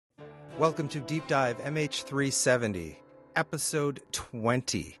Welcome to Deep Dive MH370, episode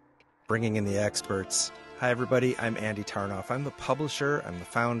 20, bringing in the experts. Hi, everybody. I'm Andy Tarnoff. I'm the publisher. I'm the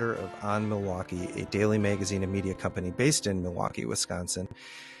founder of On Milwaukee, a daily magazine and media company based in Milwaukee, Wisconsin.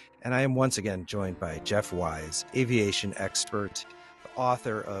 And I am once again joined by Jeff Wise, aviation expert, the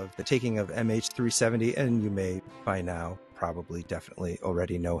author of The Taking of MH370, and you may by now probably definitely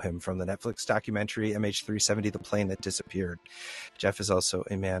already know him from the Netflix documentary MH370, The Plane That Disappeared. Jeff is also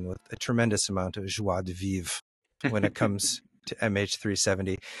a man with a tremendous amount of joie de vivre when it comes to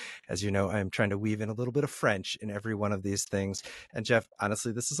MH370. As you know, I'm trying to weave in a little bit of French in every one of these things. And Jeff,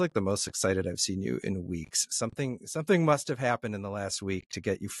 honestly, this is like the most excited I've seen you in weeks. Something must have happened in the last week to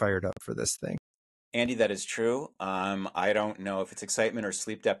get you fired up for this thing. Andy, that is true. I don't know if it's excitement or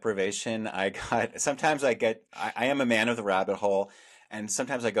sleep deprivation. I am a man of the rabbit hole, and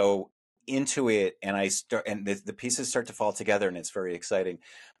sometimes I go into it and the pieces start to fall together, and it's very exciting.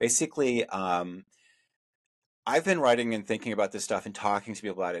 Basically, I've been writing and thinking about this stuff and talking to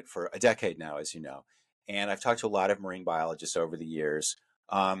people about it for a decade now, as you know, and I've talked to a lot of marine biologists over the years.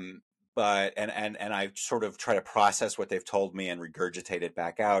 But I sort of try to process what they've told me and regurgitate it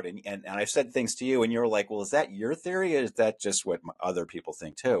back out. And I've said things to you, and you're like, "Well, is that your theory, or is that just what other people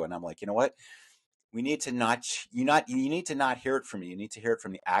think too?" And I'm like, you know what? We need to you need to not hear it from me. You need to hear it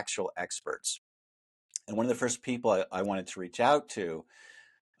from the actual experts. And one of the first people I wanted to reach out to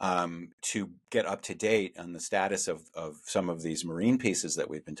get up to date on the status of some of these marine pieces that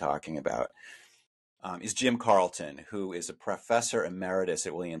we've been talking about. Is Jim Carlton, who is a professor emeritus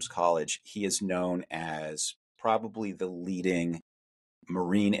at Williams College. He is known as probably the leading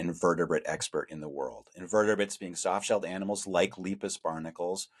marine invertebrate expert in the world. Invertebrates being soft-shelled animals like Lepas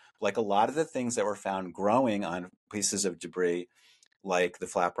barnacles, like a lot of the things that were found growing on pieces of debris, like the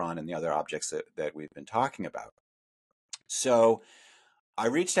flatron and the other objects that we've been talking about. So I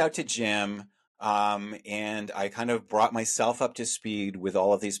reached out to Jim, and I kind of brought myself up to speed with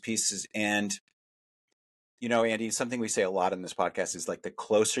all of these pieces. And you know, Andy, something we say a lot in this podcast is like the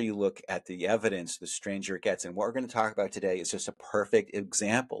closer you look at the evidence, the stranger it gets. And what we're going to talk about today is just a perfect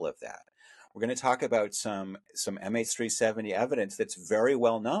example of that. We're going to talk about some MH370 evidence that's very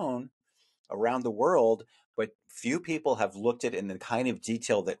well known around the world, but few people have looked at it in the kind of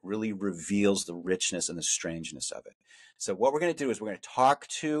detail that really reveals the richness and the strangeness of it. So what we're going to do is we're going to talk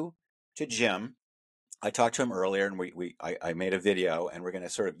to Jim. I talked to him earlier, and I made a video, and we're going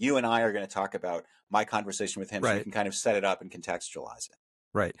to you and I are going to talk about my conversation with him, right, so we can kind of set it up and contextualize it.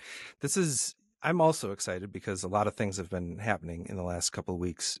 Right. I'm also excited because a lot of things have been happening in the last couple of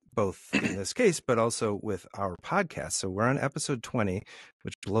weeks, both in this case, but also with our podcast. So we're on episode 20,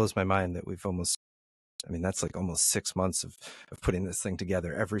 which blows my mind that that's like almost 6 months of putting this thing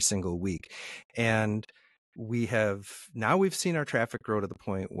together every single week. And we've seen our traffic grow to the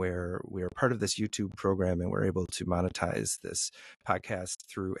point where we are part of this YouTube program and we're able to monetize this podcast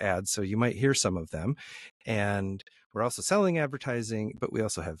through ads. So you might hear some of them. And we're also selling advertising, but we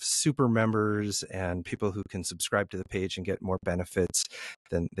also have super members and people who can subscribe to the page and get more benefits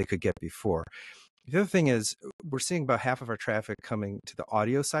than they could get before. The other thing is we're seeing about half of our traffic coming to the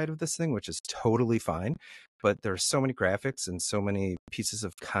audio side of this thing, which is totally fine. But there's so many graphics and so many pieces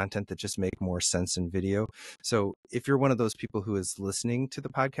of content that just make more sense in video. So if you're one of those people who is listening to the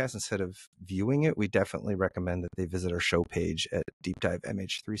podcast instead of viewing it, we definitely recommend that they visit our show page at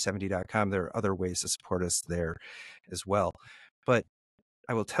deepdivemh370.com. There are other ways to support us there as well. But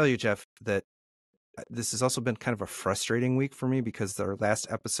I will tell you, Jeff, that this has also been kind of a frustrating week for me because our last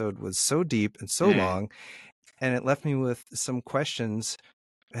episode was so deep and so long, and it left me with some questions.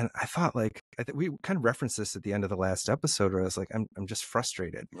 And I thought, we kind of referenced this at the end of the last episode, where I was like, I'm just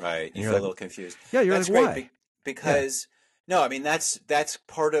frustrated. Right. You feel a little confused. Yeah, you're that's like, great why? Because no, I mean, that's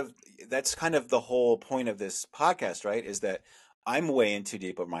kind of the whole point of this podcast, right? Is that I'm way in too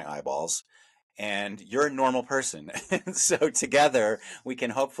deep of my eyeballs, and you're a normal person, and so together we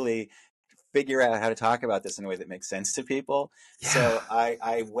can hopefully figure out how to talk about this in a way that makes sense to people. Yeah. So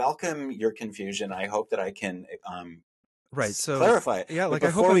I welcome your confusion. I hope that I can right. So clarify it. Yeah. Like I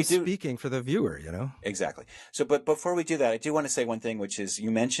hope I'm speaking for the viewer, you know? Exactly. So, but before we do that, I do want to say one thing, which is you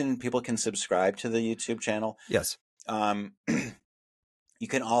mentioned people can subscribe to the YouTube channel. Yes. You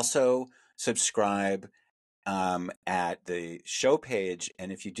can also subscribe at the show page.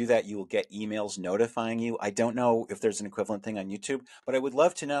 And if you do that, you will get emails notifying you. I don't know if there's an equivalent thing on YouTube, but I would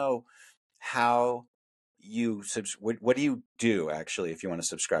love to know how you what do you do actually if you want to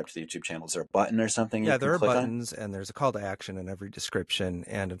subscribe to the YouTube channel? Is there a button or something? Yeah, there are buttons and there's a call to action in every description.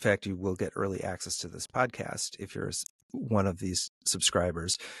 And in fact, you will get early access to this podcast if you're one of these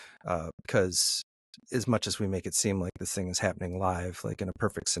subscribers, because as much as we make it seem like this thing is happening live, like in a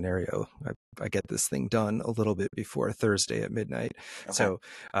perfect scenario, I get this thing done a little bit before Thursday at midnight. Okay. So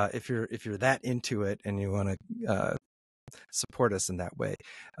if you're that into it and you want to support us in that way,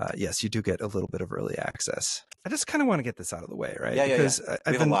 yes, you do get a little bit of early access. I just kind of want to get this out of the way, right? Yeah, because yeah.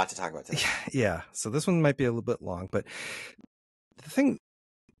 We have a lot to talk about today. Yeah. So this one might be a little bit long, but the thing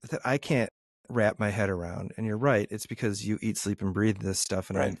that I can't wrap my head around, and you're right, it's because you eat, sleep, and breathe this stuff,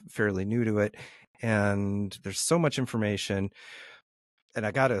 and I'm fairly new to it, and there's so much information, and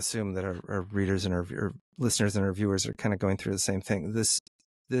I got to assume that our readers and our listeners and our viewers are kind of going through the same thing.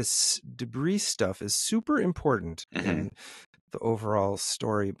 This debris stuff is super important in the overall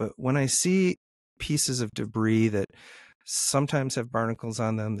story, but when I see pieces of debris that sometimes have barnacles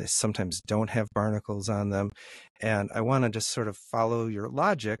on them, they sometimes don't have barnacles on them, and I want to just sort of follow your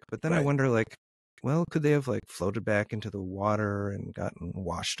logic, but then I wonder, like, well, could they have like floated back into the water and gotten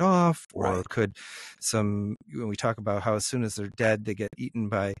washed off? Or could when we talk about how as soon as they're dead, they get eaten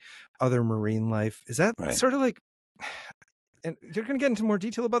by other marine life, is that sort of like, and you're going to get into more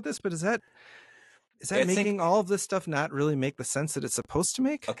detail about this, but is that making all of this stuff not really make the sense that it's supposed to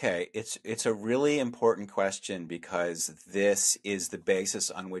make? Okay, it's a really important question because this is the basis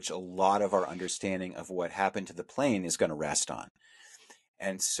on which a lot of our understanding of what happened to the plane is going to rest on.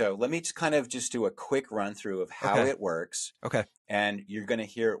 And so let me just kind of just do a quick run through of how it works. Okay. And you're going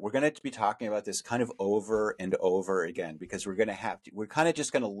to we're going to be talking about this kind of over and over again, because we're kind of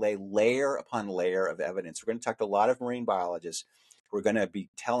just going to lay layer upon layer of evidence. We're going to talk to a lot of marine biologists who are going to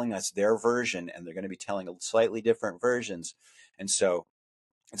be telling us their version, and they're going to be telling slightly different versions. And so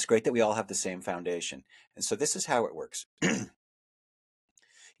it's great that we all have the same foundation. And so this is how it works.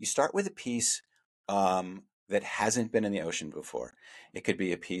 You start with a piece that hasn't been in the ocean before. It could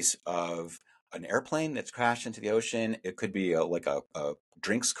be a piece of an airplane that's crashed into the ocean. It could be like a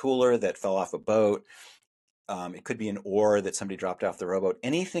drinks cooler that fell off a boat. It could be an oar that somebody dropped off the rowboat.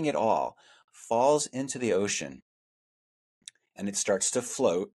 Anything at all falls into the ocean and it starts to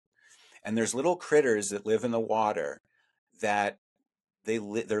float. And there's little critters that live in the water that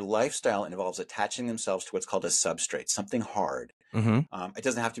their lifestyle involves attaching themselves to what's called a substrate, something hard. It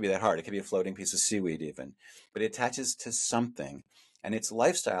doesn't have to be that hard. It could be a floating piece of seaweed even, but it attaches to something, and its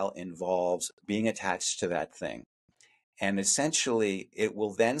lifestyle involves being attached to that thing. And essentially, it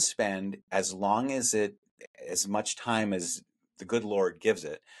will then spend as much time as the good Lord gives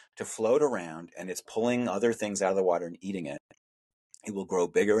it to float around, and it's pulling other things out of the water and eating it. It will grow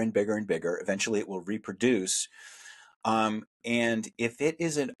bigger and bigger and bigger. Eventually, it will reproduce. And if it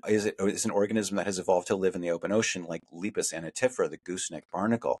is an organism that has evolved to live in the open ocean, like Lepas anatifera, the gooseneck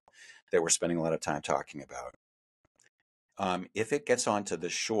barnacle that we're spending a lot of time talking about, if it gets onto the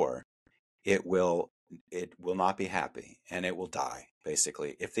shore, it will not be happy and it will die.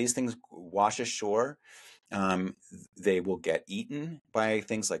 Basically, if these things wash ashore, they will get eaten by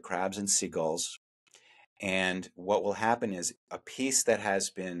things like crabs and seagulls. And what will happen is a piece that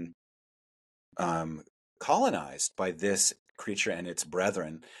has been colonized by this creature and its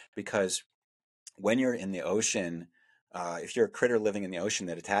brethren, because when you're in the ocean, if you're a critter living in the ocean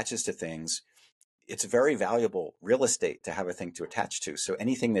that attaches to things, it's very valuable real estate to have a thing to attach to. So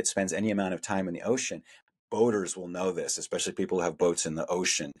anything that spends any amount of time in the ocean, boaters will know this, especially people who have boats in the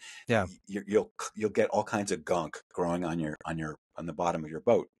ocean. Yeah, you'll get all kinds of gunk growing on the bottom of your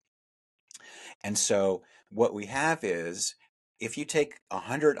boat. And so what we have is, if you take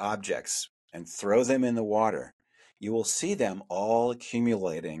 100 objects and throw them in the water, you will see them all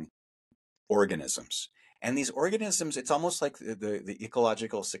accumulating organisms. And these organisms, it's almost like the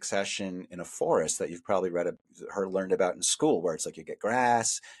ecological succession in a forest that you've probably learned about in school, where it's like you get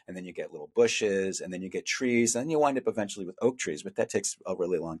grass, and then you get little bushes, and then you get trees, and then you wind up eventually with oak trees, but that takes a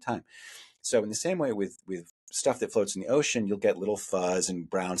really long time. So in the same way with stuff that floats in the ocean, you'll get little fuzz and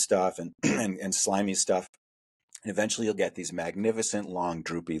brown stuff and and slimy stuff. And eventually you'll get these magnificent, long,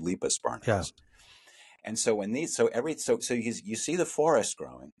 droopy Lepas barnacles. Yeah. And so when you see the forest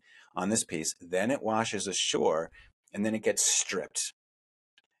growing on this piece, then it washes ashore, and then it gets stripped.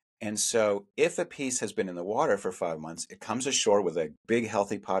 And so if a piece has been in the water for 5 months, it comes ashore with a big,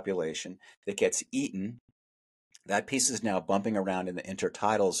 healthy population that gets eaten. That piece is now bumping around in the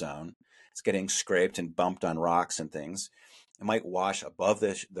intertidal zone. It's getting scraped and bumped on rocks and things. It might wash above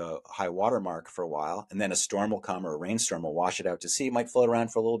the high water mark for a while, and then a storm will come, or a rainstorm will wash it out to sea. It might float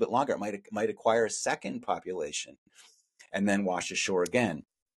around for a little bit longer. It might acquire a second population and then wash ashore again.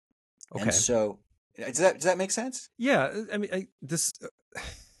 Okay. And so does that make sense? Yeah. I mean,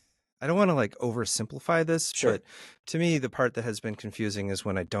 I don't want to like oversimplify this, sure, but to me, the part that has been confusing is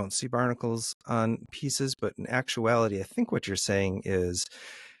when I don't see barnacles on pieces. But in actuality, I think what you're saying is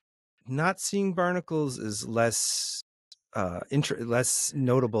not seeing barnacles is less less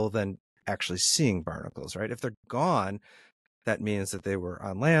notable than actually seeing barnacles, right? If they're gone, that means that they were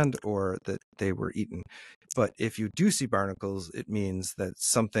on land or that they were eaten. But if you do see barnacles, it means that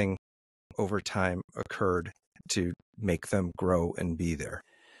something over time occurred to make them grow and be there.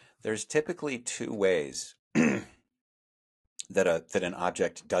 There's typically two ways that an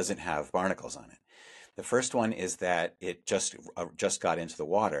object doesn't have barnacles on it. The first one is that it just got into the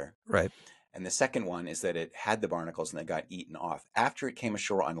water. Right. And the second one is that it had the barnacles and they got eaten off after it came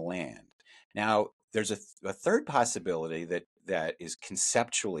ashore on land. Now, there's a third possibility that is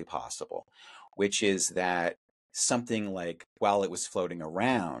conceptually possible, which is that something like while it was floating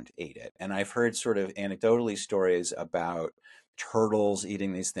around ate it. And I've heard sort of anecdotally stories about turtles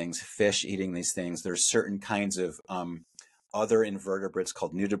eating these things, fish eating these things. There's certain kinds of other invertebrates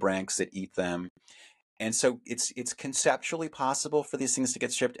called nudibranchs that eat them. And so it's conceptually possible for these things to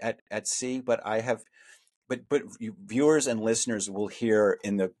get stripped at sea, but viewers and listeners will hear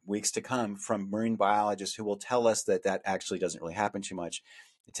in the weeks to come from marine biologists who will tell us that actually doesn't really happen too much.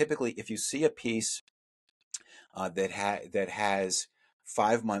 Typically, if you see a piece that has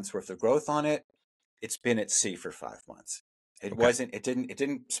 5 months worth of growth on it, it's been at sea for 5 months. It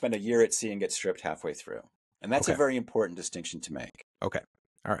didn't spend a year at sea and get stripped halfway through. And that's a very important distinction to make. Okay.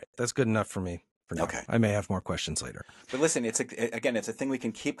 All right. That's good enough for me for now. Okay. I may have more questions later. But listen, it's a thing we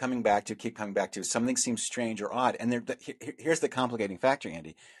can keep coming back to. Something seems strange or odd. And here's the complicating factor,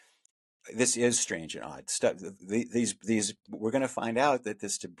 Andy. This is strange and odd stuff. These we're going to find out that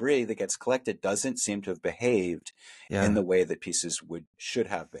this debris that gets collected doesn't seem to have behaved in the way that pieces should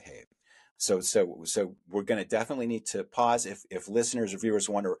have behaved. So we're going to definitely need to pause. If listeners or viewers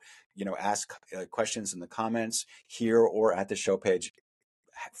want to, ask questions in the comments here or at the show page,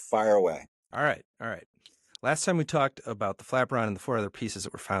 fire away. All right. Last time we talked about the flaperon and the 4 other pieces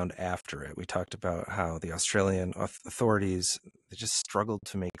that were found after it. We talked about how the Australian authorities, they just struggled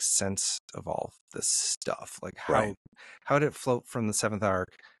to make sense of all this stuff. Like how did it float from the 7th arc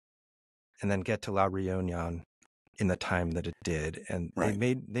and then get to La Réunion in the time that it did? And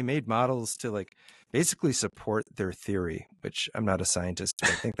they made models to like basically support their theory, which I'm not a scientist, but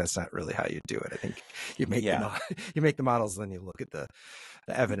I think that's not really how you do it. I think you make you make the models, then you look at the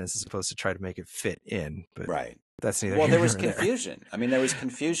evidence as opposed to try to make it fit in. But that's neither. Well, there was confusion. I mean, there was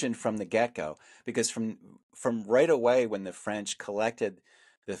confusion from the get-go because from right away when the French collected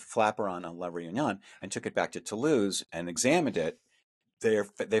the flaperon on La Réunion and took it back to Toulouse and examined it,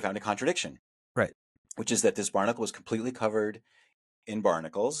 they found a contradiction. Right. Which is that this barnacle was completely covered in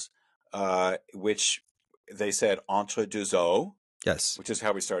barnacles, which they said entre deux eaux. Yes. Which is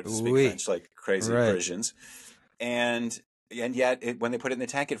how we started to speak French like crazy Parisians. And yet, when they put it in the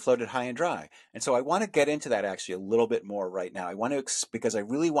tank, it floated high and dry. And so I want to get into that actually a little bit more right now. I want to, because I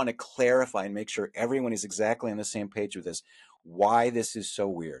really want to clarify and make sure everyone is exactly on the same page with this, why this is so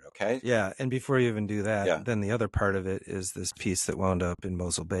weird, okay? Yeah, and before you even do that, then the other part of it is this piece that wound up in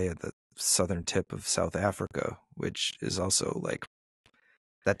Mossel Bay at the southern tip of South Africa, which is also like,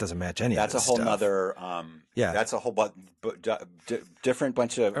 that doesn't match any of this stuff. That's a whole nother, that's a whole different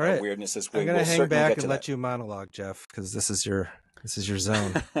bunch of weirdnesses. I'm going to hang back and let you monologue, Jeff, because this is your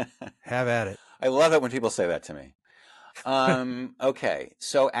zone. Have at it. I love it when people say that to me. Okay,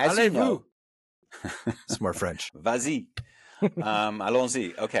 so as you know, it's more French. Vas-y.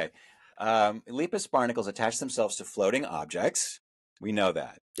 Allons-y. Okay. Lepus barnacles attach themselves to floating objects. We know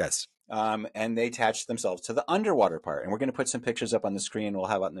that. Yes. And they attach themselves to the underwater part. And we're going to put some pictures up on the screen. We'll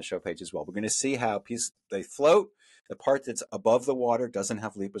have it on the show page as well. We're going to see how they float. The part that's above the water doesn't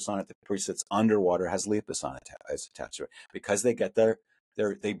have lepus on it. The piece that's underwater has lepus on it, is attached to it, because they get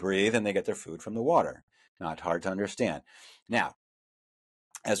they breathe and they get their food from the water. Not hard to understand. Now,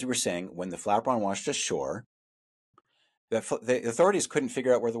 as we were saying, when the flaperon washed ashore, the authorities couldn't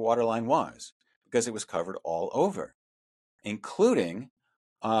figure out where the water line was because it was covered all over, including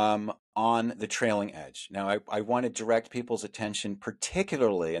on the trailing edge. Now, I want to direct people's attention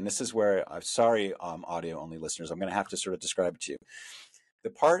particularly, and this is where I'm sorry, audio-only listeners, I'm going to have to sort of describe it to you. The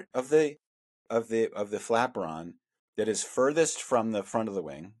part of the flaperon that is furthest from the front of the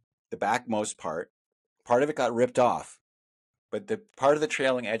wing, the backmost part of it got ripped off, but the part of the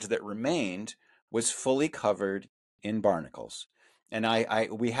trailing edge that remained was fully covered in barnacles. And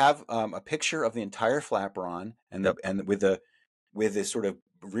we have a picture of the entire flaperon and with this sort of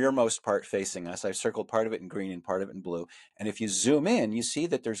rearmost part facing us. I've circled part of it in green and part of it in blue. And if you zoom in, you see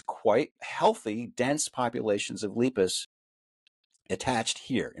that there's quite healthy, dense populations of lepus attached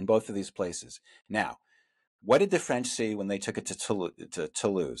here in both of these places. Now, what did the French see when they took it to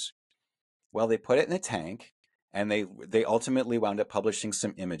Toulouse? Well, they put it in a tank and they ultimately wound up publishing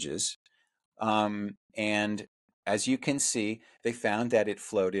some images. And as you can see, they found that it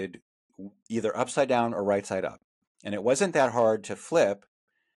floated either upside down or right side up. And it wasn't that hard to flip.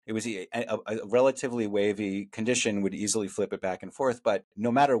 It was a relatively wavy condition would easily flip it back and forth. But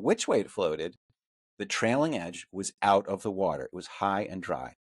no matter which way it floated, the trailing edge was out of the water. It was high and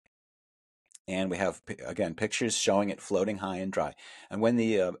dry. And we have, again, pictures showing it floating high and dry. And when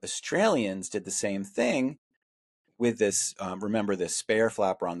the Australians did the same thing with this, remember this spare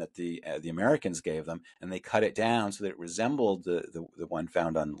flaperon that the Americans gave them, and they cut it down so that it resembled the one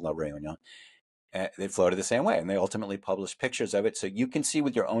found on La Réunion. They floated the same way, and they ultimately published pictures of it. So you can see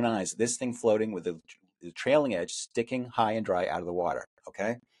with your own eyes this thing floating with the trailing edge sticking high and dry out of the water.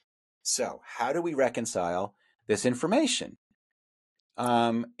 Okay? So how do we reconcile this information?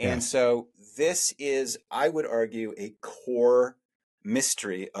 And so this is, I would argue, a core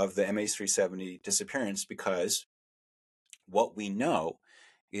mystery of the MH370 disappearance, because what we know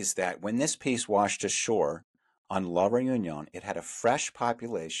is that when this piece washed ashore on La Réunion, it had a fresh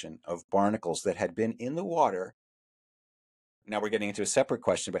population of barnacles that had been in the water. Now we're getting into a separate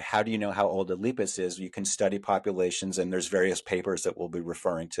question, but how do you know how old a Lepas is? You can study populations, and there's various papers that we'll be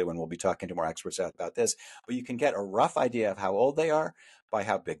referring to, and we'll be talking to more experts about this. But you can get a rough idea of how old they are by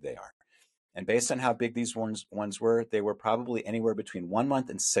how big they are. And based on how big these ones were, they were probably anywhere between 1 month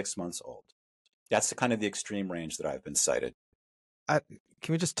and 6 months old. That's the kind of the extreme range that I've been cited. Can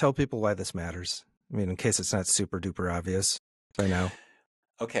we just tell people why this matters? I mean, in case it's not super duper obvious by now.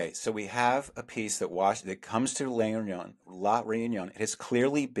 Okay, so we have a piece that comes to La Réunion. It has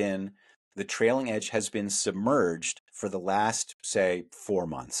clearly been, the trailing edge has been submerged for the last, say, 4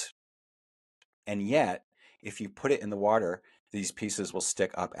 months. And yet, if you put it in the water, these pieces will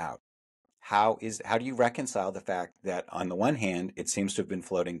stick up out. How do you reconcile the fact that on the one hand, it seems to have been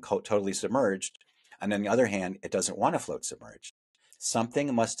floating totally submerged, and on the other hand, it doesn't want to float submerged?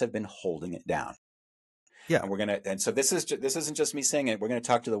 Something must have been holding it down. Yeah. And so this isn't just me saying it. We're gonna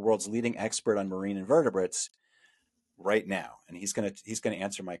talk to the world's leading expert on marine invertebrates right now, and he's gonna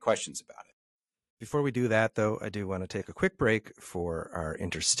answer my questions about it. Before we do that, though, I do want to take a quick break for our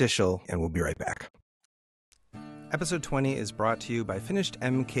interstitial, and we'll be right back. Episode 20 is brought to you by Finished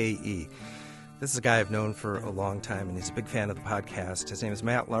MKE. This is a guy I've known for a long time, and he's a big fan of the podcast. His name is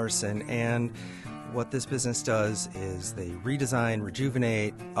Matt Larson, and what this business does is they redesign,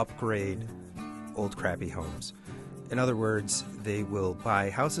 rejuvenate, upgrade old crappy homes. In other words, they will buy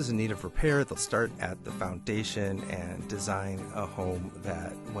houses in need of repair. They'll start at the foundation and design a home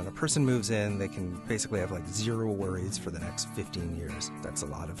that when a person moves in, they can basically have like zero worries for the next 15 years. That's a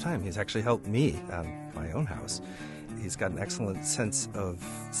lot of time. He's actually helped me on my own house. He's got an excellent sense of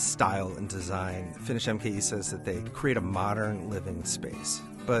style and design. Finish MKE says that they create a modern living space,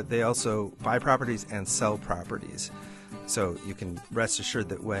 but they also buy properties and sell properties. So you can rest assured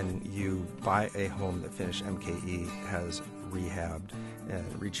that when you buy a home that Finish MKE has rehabbed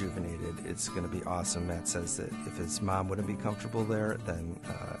and rejuvenated, it's going to be awesome. Matt says that if his mom wouldn't be comfortable there, then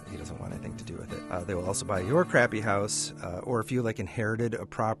he doesn't want anything to do with it. They will also buy your crappy house, or if you like inherited a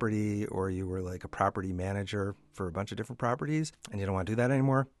property, or you were like a property manager for a bunch of different properties and you don't want to do that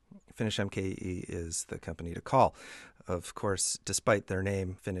anymore, Finish MKE is the company to call. Of course, despite their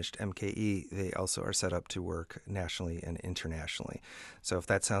name, Finished MKE, they also are set up to work nationally and internationally. So if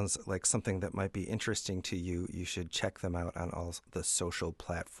that sounds like something that might be interesting to you, you should check them out on all the social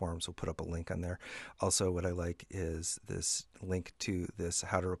platforms. We'll put up a link on there. Also, what I like is this link to this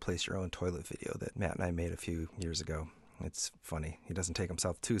How to Replace Your Own Toilet video that Matt and I made a few years ago. It's funny. He doesn't take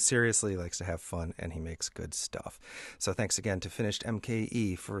himself too seriously, likes to have fun, and he makes good stuff. So thanks again to Finished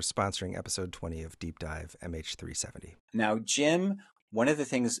MKE for sponsoring episode 20 of Deep Dive MH370. Now, Jim, one of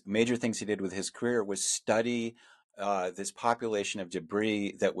the major things he did with his career was study this population of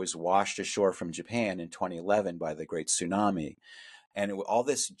debris that was washed ashore from Japan in 2011 by the great tsunami. And all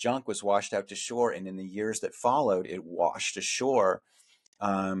this junk was washed out to shore, and in the years that followed, it washed ashore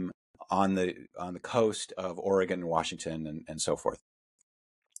on the coast of Oregon, Washington, and so forth.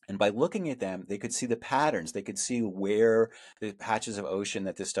 And by looking at them, they could see the patterns. They could see where the patches of ocean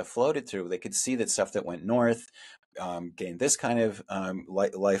that this stuff floated through. They could see that stuff that went north gained this kind of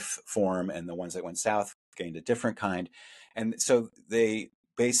life form, and the ones that went south gained a different kind. And so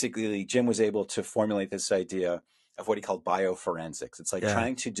Jim was able to formulate this idea of what he called bioforensics. It's like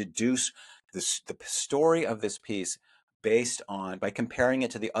trying to deduce the story of this piece by comparing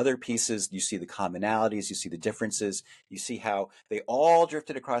it to the other pieces. You see the commonalities, you see the differences, you see how they all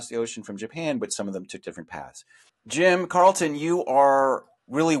drifted across the ocean from Japan, but some of them took different paths. Jim Carlton, you are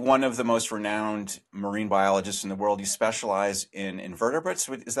really one of the most renowned marine biologists in the world. You specialize in invertebrates.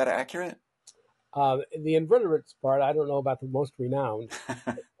 Is that accurate? The invertebrates part, I don't know about the most renowned.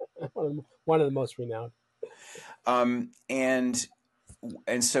 One of the most renowned. Um, and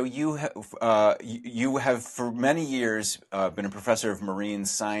and so you have for many years been a professor of marine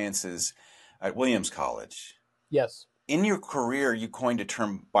sciences at Williams College. Yes. In your career, you coined a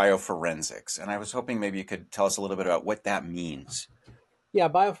term bioforensics, and I was hoping maybe you could tell us a little bit about what that means. Yeah,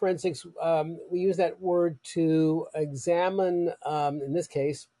 bioforensics, we use that word to examine, in this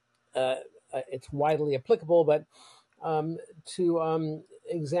case, uh, it's widely applicable, but to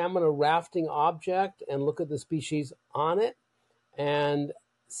examine a rafting object and look at the species on it and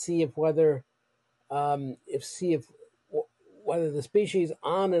see if whether see if whether the species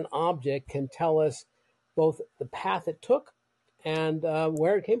on an object can tell us both the path it took and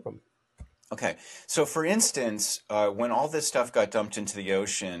where it came from. Okay, so for instance, when all this stuff got dumped into the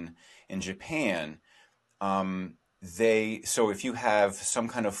ocean in Japan, so if you have some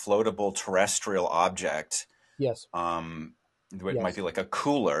kind of floatable terrestrial object, Yes. it might Yes. be like a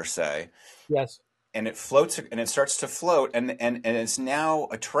cooler, say, Yes. and it floats and it starts to float, and it's now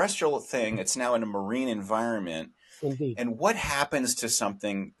a terrestrial thing. It's now in a marine environment. Indeed. And what happens to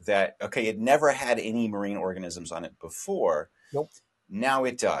something that, okay, it never had any marine organisms on it before? Nope. Now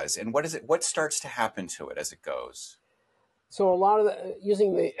it does. And what starts to happen to it as it goes? So a lot of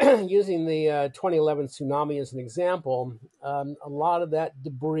using the using the 2011 tsunami as an example, a lot of that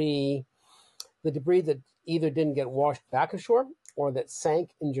debris, the debris that either didn't get washed back ashore or that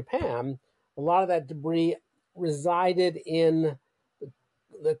sank in Japan, a lot of that debris resided in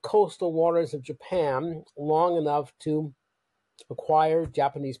the coastal waters of Japan long enough to acquire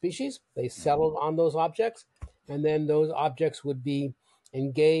Japanese species. They settled on those objects, and then those objects would be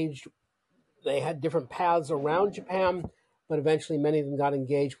engaged. They had different paths around Japan, but eventually many of them got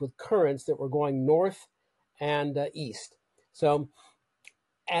engaged with currents that were going north and east. So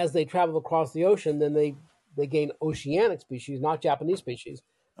as they traveled across the ocean, then they gain oceanic species, not Japanese species,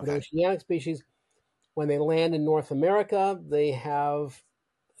 but Okay. oceanic species. When they land in North America, they have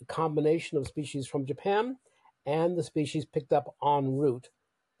a combination of species from Japan and the species picked up en route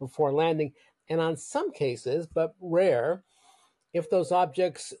before landing. And on some cases, but rare, if those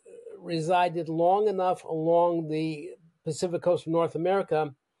objects resided long enough along the Pacific coast of North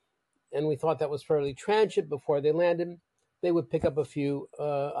America, and we thought that was fairly transient before they landed, they would pick up a few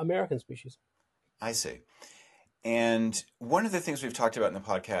American species. I see. And one of the things we've talked about in the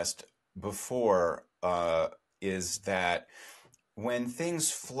podcast before is that when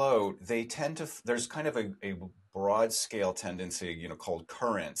things float, they tend to, there's kind of a broad scale tendency, called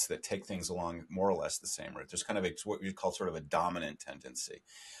currents that take things along more or less the same route. There's kind of what we call sort of a dominant tendency.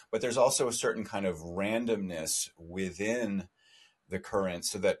 But there's also a certain kind of randomness within the current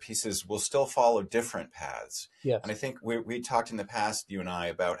so that pieces will still follow different paths. Yes. And I think we talked in the past, you and I,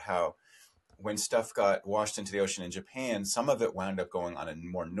 about how when stuff got washed into the ocean in Japan, some of it wound up going on a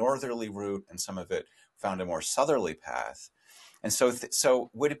more northerly route and some of it found a more southerly path. And so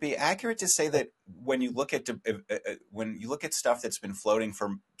would it be accurate to say that when you look at stuff that's been floating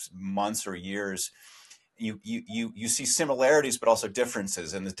for months or years, you see similarities but also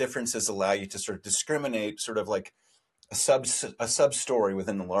differences, and the differences allow you to sort of discriminate, sort of like a sub story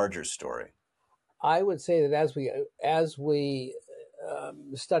within the larger story? I would say that as we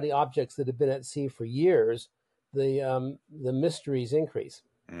study objects that have been at sea for years, the mysteries increase,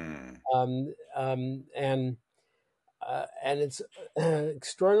 and it's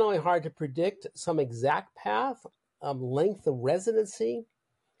extraordinarily hard to predict some exact path, length of residency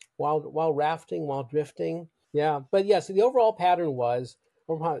while rafting, while drifting. Yeah, but yes, the overall pattern was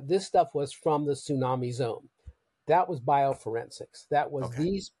this stuff was from the tsunami zone. That was bioforensics. That was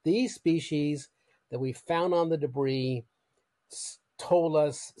Okay. these species that we found on the debris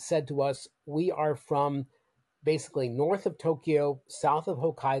said to us, we are from basically north of Tokyo, south of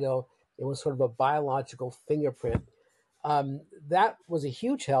Hokkaido. It was sort of a biological fingerprint. That was a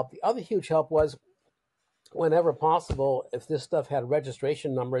huge help. The other huge help was whenever possible, if this stuff had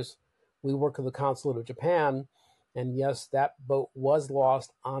registration numbers, we worked with the Consulate of Japan. And yes, that boat was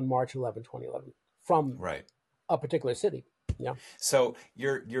lost on March 11, 2011 from Right. a particular city. Yeah. So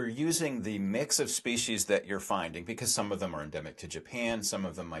you're using the mix of species that you're finding, because some of them are endemic to Japan, some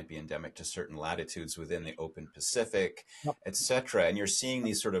of them might be endemic to certain latitudes within the open Pacific, Yep. etc. And you're seeing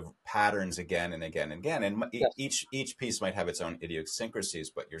these sort of patterns again and again and again. And Yes. each piece might have its own idiosyncrasies,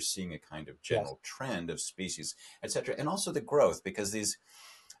 but you're seeing a kind of Yes. general trend of species, etc. And also the growth, because there's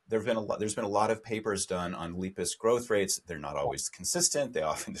been a lot of papers done on Lepas growth rates. They're not always consistent. They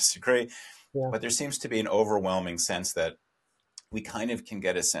often disagree. Yeah. But there seems to be an overwhelming sense that we kind of can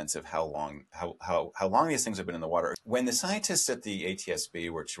get a sense of how long these things have been in the water. When the scientists at the ATSB,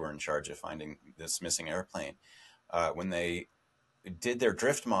 which were in charge of finding this missing airplane, when they did their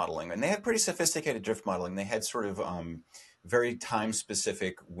drift modeling, and they had pretty sophisticated drift modeling, they had sort of very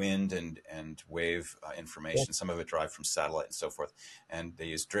time-specific wind and wave information. Some of it derived from satellite and so forth, and they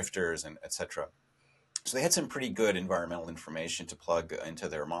used drifters and etc. So they had some pretty good environmental information to plug into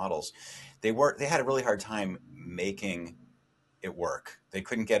their models. They had a really hard time making it work. They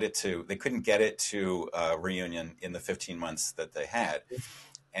couldn't get it to Reunion in the 15 months that they had.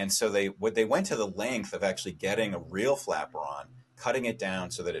 And so they went to the length of actually getting a real flaperon, cutting it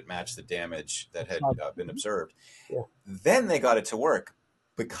down so that it matched the damage that had been observed. Yeah. Then they got it to work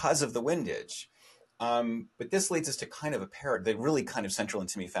because of the windage. But this leads us to kind of the really kind of central and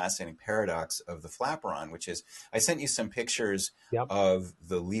to me fascinating paradox of the flaperon, which is I sent you some pictures of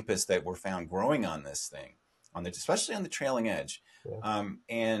the Lepas that were found growing on this thing, especially on the trailing edge,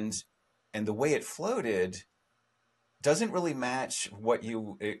 and the way it floated doesn't really match what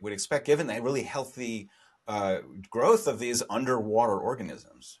you would expect, given that really healthy growth of these underwater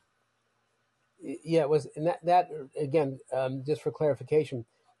organisms. Yeah, it was, and that again, just for clarification,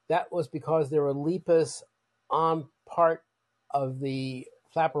 that was because there were Lepas on part of the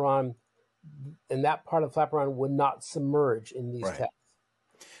flaperon, and that part of the flaperon would not submerge in these tests.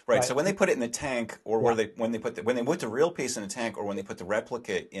 Right. So when they put it in the tank, or when they put the real piece in the tank, or when they put the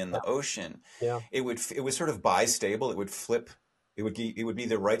replicate in the ocean, it was sort of bistable. It would flip. It would be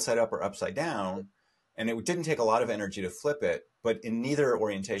either right side up or upside down, and it didn't take a lot of energy to flip it. But in neither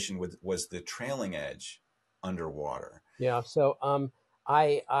orientation was the trailing edge underwater. Yeah. So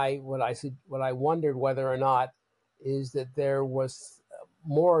what I wondered whether or not is that there was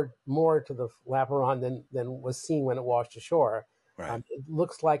more to the flaperon than was seen when it washed ashore. Right. It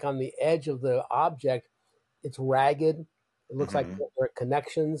looks like on the edge of the object, it's ragged. It looks like there are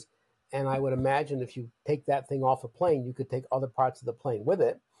connections. And I would imagine if you take that thing off a plane, you could take other parts of the plane with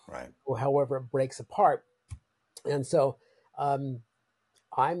it. Right. Or however it breaks apart. And so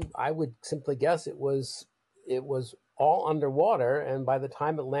I would simply guess it was all underwater. And by the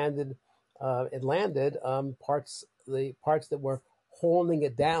time it landed, the parts that were holding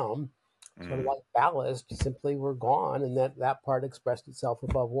it down, sort of like ballast, simply were gone, and that part expressed itself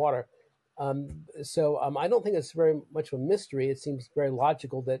above water. So I don't think it's very much of a mystery. It seems very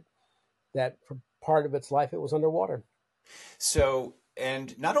logical that for part of its life it was underwater. So,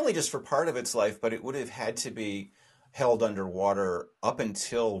 and not only just for part of its life, but it would have had to be held underwater up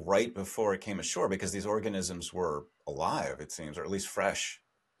until right before it came ashore, because these organisms were alive, it seems, or at least fresh.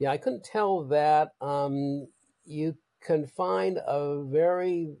 Yeah, I couldn't tell that. You can find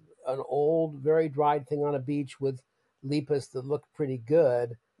an old, very dried thing on a beach with Lepas that looked pretty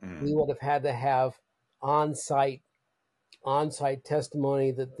good. We would have had to have on-site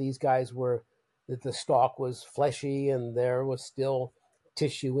testimony that these guys that the stalk was fleshy and there was still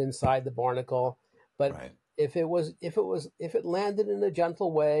tissue inside the barnacle. But if it landed in a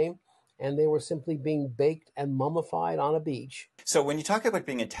gentle way and they were simply being baked and mummified on a beach. So when you talk about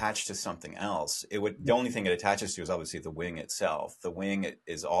being attached to something else, the only thing it attaches to is obviously the wing itself. The wing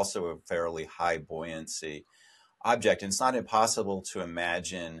is also a fairly high buoyancy object, and it's not impossible to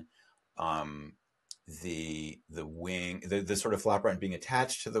imagine the wing, the sort of flaperon being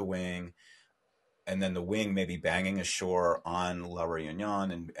attached to the wing, and then the wing maybe banging ashore on La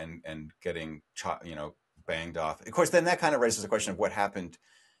Reunion and getting banged off. Of course, then that kind of raises the question of what happened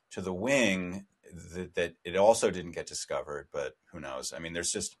to the wing that it also didn't get discovered, but who knows? I mean,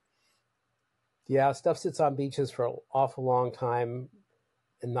 there's just... Yeah, stuff sits on beaches for an awful long time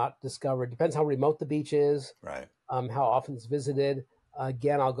and not discovered. Depends how remote the beach is, right? How often it's visited.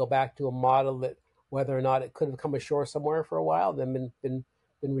 Again, I'll go back to a model that whether or not it could have come ashore somewhere for a while, then been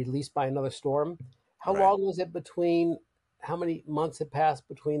released by another storm. How long was it between, how many months had passed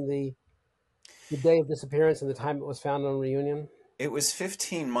between the day of disappearance and the time it was found on Reunion? It was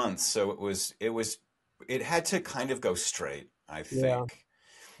 15 months, so it had to kind of go straight, I think.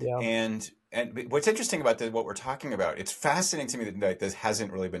 Yeah. And what's interesting about what we're talking about, it's fascinating to me that this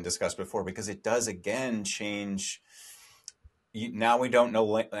hasn't really been discussed before, because it does again change. Now we don't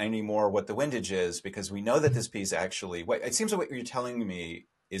know anymore what the windage is, because we know that this piece actually, it seems like what you're telling me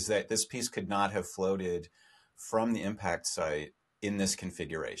is that this piece could not have floated from the impact site in this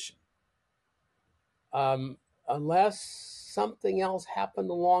configuration. Unless something else happened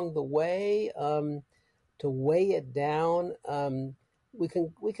along the way to weigh it down. We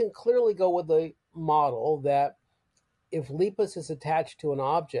can clearly go with the model that if Lepas is attached to an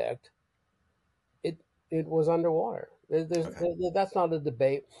object, it was underwater. That's not a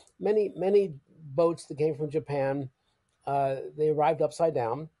debate. Many boats that came from Japan they arrived upside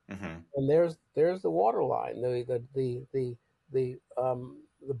down, Mm-hmm. and there's the water line.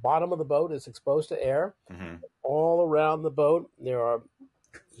 The bottom of the boat is exposed to air. Mm-hmm. All around the boat, there are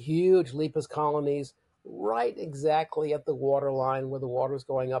huge Lepas colonies right exactly at the water line where the water is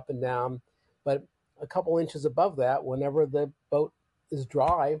going up and down. But a couple inches above that, whenever the boat is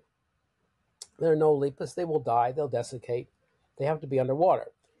dry, there are no Lepas. They will die. They'll desiccate. They have to be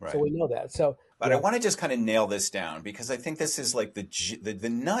underwater. So Right. we know that. So But I want to just kind of nail this down because I think this is like the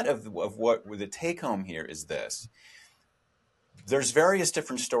nut of what the take home here is this. There's various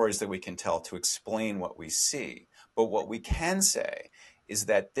different stories that we can tell to explain what we see. But what we can say is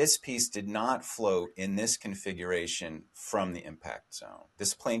that this piece did not float in this configuration from the impact zone.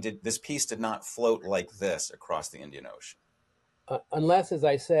 This piece did not float like this across the Indian Ocean. unless, as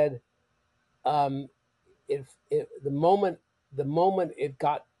I said, um, the moment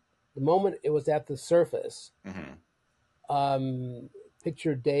it was at the surface, Mm-hmm.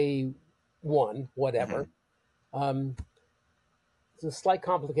 picture day one, whatever. Mm-hmm. There's a slight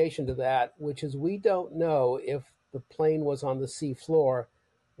complication to that, which is we don't know if the plane was on the sea floor.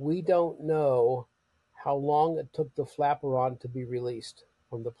 We don't know how long it took the flaperon to be released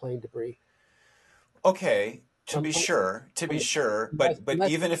from the plane debris. Okay, to be Um, sure, but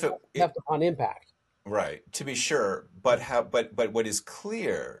unless even if it left upon impact. right, to be sure, but what is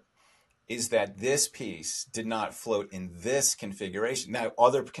clear is that this piece did not float in this configuration. Now,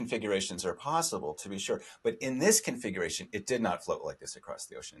 other configurations are possible, to be sure, but in this configuration, it did not float like this across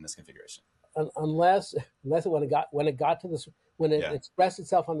the ocean in this configuration. Unless when it got to this, when it Yeah. expressed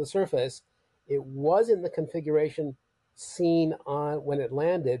itself on the surface, it was in the configuration seen on when it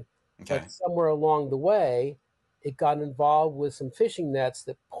landed, Okay. but somewhere along the way, it got involved with some fishing nets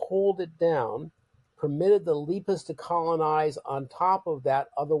that pulled it down, permitted the Lepas to colonize on top of that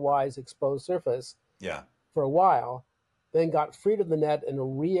otherwise exposed surface Yeah. for a while, then got freed of the net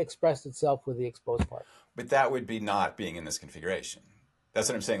and re-expressed itself with the exposed part. But that would be not being in this configuration. That's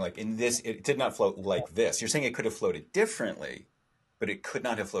what I'm saying. Like in this, it did not float like this. You're saying it could have floated differently, but it could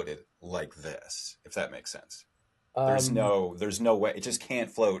not have floated like this, if that makes sense. There's no way. It just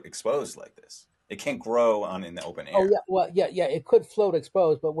can't float exposed like this. It can't grow in the open air. Oh yeah, well yeah, it could float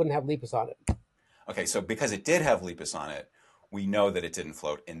exposed, but wouldn't have Lepas on it. Okay, so because it did have Lepas on it, we know that it didn't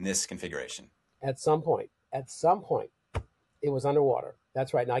float in this configuration. At some point, it was underwater.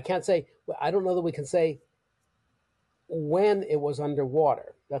 That's right. Now I can't say. I don't know that we can say when it was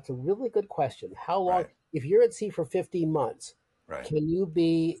underwater. That's a really good question. How long? Right. If you're at sea for 15 months, Right. can you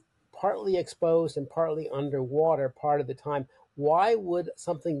be partly exposed and partly underwater part of the time? Why would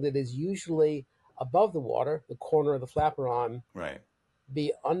something that is usually above the water, the corner of the flaperon, Right.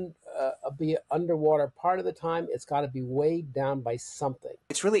 be underwater part of the time? It's got to be weighed down by something.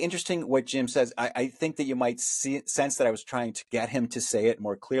 It's really interesting what Jim says. I think that you might sense that I was trying to get him to say it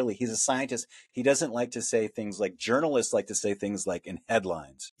more clearly. He's a scientist. He doesn't like to say things like journalists like to say things like in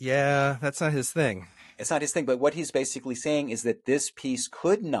headlines. Yeah, that's not his thing. It's not his thing. But what he's basically saying is that this piece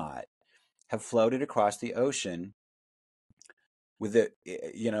could not have floated across the ocean with the,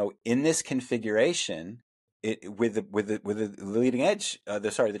 in this configuration, with the leading edge,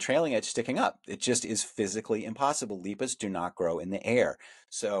 the trailing edge sticking up. It just is physically impossible. Lepas do not grow in the air.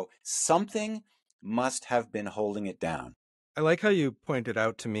 So something must have been holding it down. I like how you pointed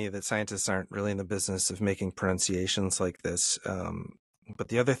out to me that scientists aren't really in the business of making pronunciations like this. But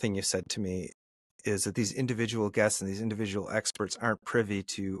the other thing you said to me is that these individual guests and these individual experts aren't privy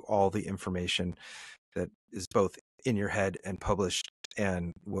to all the information that is both in your head and published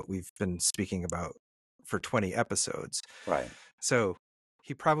and what we've been speaking about for 20 episodes. Right. So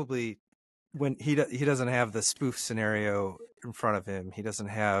he probably, when he doesn't have the spoof scenario in front of him, he doesn't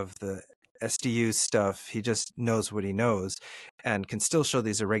have the SDU stuff, he just knows what he knows and can still show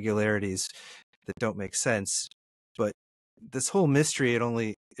these irregularities that don't make sense. But this whole mystery,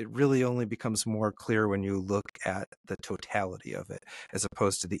 it really only becomes more clear when you look at the totality of it as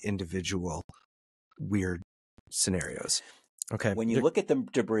opposed to the individual weird scenarios. Okay. When you look at the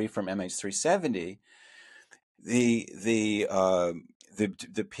debris from MH370, the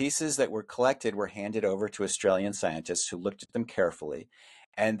pieces that were collected were handed over to Australian scientists who looked at them carefully,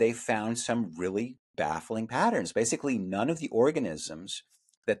 and they found some really baffling patterns. Basically, none of the organisms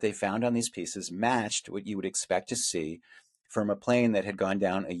that they found on these pieces matched what you would expect to see from a plane that had gone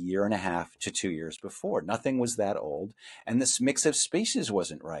down 1.5 to 2 years before. Nothing was that old, and this mix of species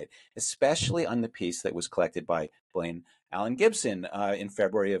wasn't right, especially on the piece that was collected by Blaine Allen Gibson in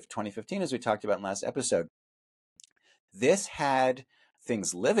February of 2015, as we talked about in last episode. This had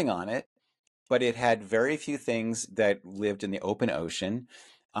things living on it, but it had very few things that lived in the open ocean.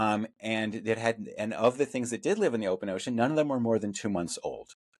 And of the things that did live in the open ocean, none of them were more than 2 months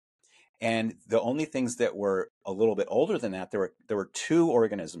old. And the only things that were a little bit older than that, there were two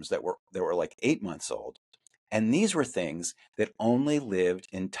organisms that were like 8 months old, and these were things that only lived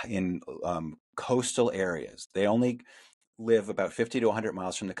in coastal areas. They only live about 50 to 100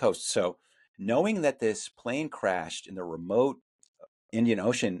 miles from the coast. So, knowing that this plane crashed in the remote Indian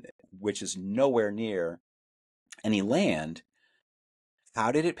Ocean, which is nowhere near any land,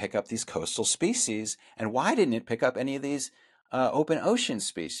 how did it pick up these coastal species, and why didn't it pick up any of these open ocean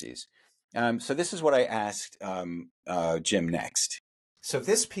species? So this is what I asked Jim next. So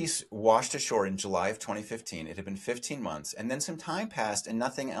this piece washed ashore in July of 2015. It had been 15 months, and then some time passed and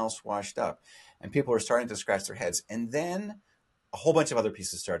nothing else washed up. And people were starting to scratch their heads. And then a whole bunch of other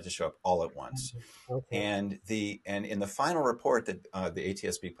pieces started to show up all at once. Okay. And in the final report that the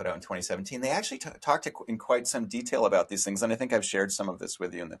ATSB put out in 2017, they actually talked in quite some detail about these things. And I think I've shared some of this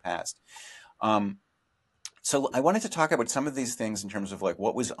with you in the past. So I wanted to talk about some of these things in terms of like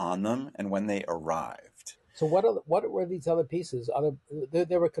what was on them and when they arrived. So what were these other pieces?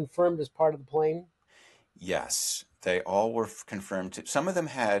 They were confirmed as part of the plane? Yes, they all were confirmed. Some of them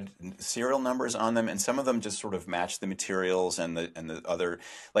had serial numbers on them, and some of them just sort of matched the materials and the other.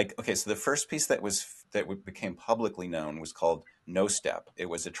 Like, okay, so the first piece that became publicly known was called No Step. It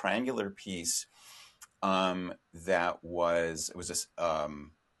was a triangular piece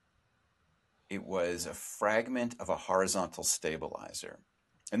it was a fragment of a horizontal stabilizer.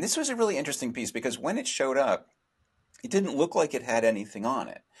 And this was a really interesting piece because when it showed up, it didn't look like it had anything on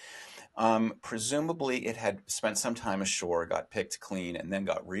it. Presumably, it had spent some time ashore, got picked clean, and then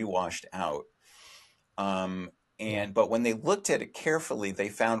got rewashed out. But when they looked at it carefully, they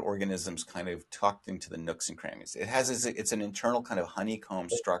found organisms kind of tucked into the nooks and crannies. It's an internal kind of honeycomb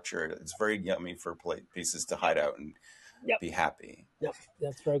structure. It's very yummy for pieces to hide out and be happy. Yep,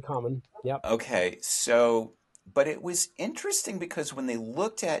 that's very common. Yep. Okay, but it was interesting because when they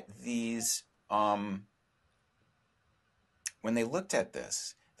looked at these, when they looked at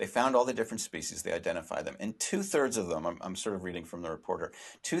this, they found all the different species, they identified them, and 2/3 of them, I'm sort of reading from the reporter,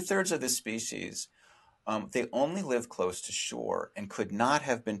 2/3 of the species, they only live close to shore and could not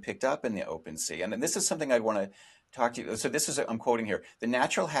have been picked up in the open sea. And this is something I'd want to talk to you. So I'm quoting here. The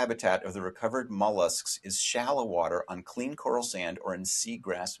natural habitat of the recovered mollusks is shallow water on clean coral sand or in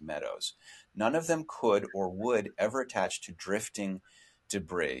seagrass meadows. None of them could or would ever attach to drifting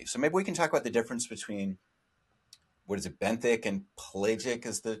debris. So maybe we can talk about the difference between, what is it, benthic and pelagic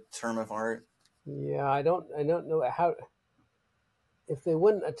is the term of art? Yeah, I don't know how, if they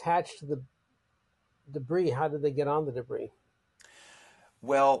wouldn't attach to the debris, how did they get on the debris?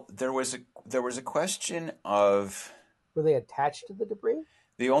 Well, there was a question of, were they attached to the debris?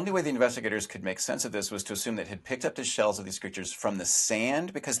 The only way the investigators could make sense of this was to assume that it had picked up the shells of these creatures from the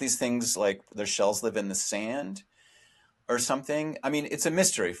sand, because these things, like their shells, live in the sand or something. I mean, it's a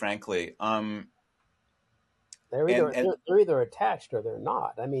mystery, frankly. They're either attached or they're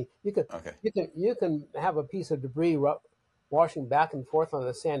not. I mean, you can have a piece of debris washing back and forth on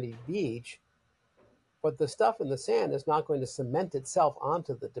a sandy beach, but the stuff in the sand is not going to cement itself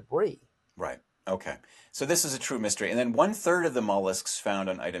onto the debris. Right. Okay. So this is a true mystery. And then 1/3 of the mollusks found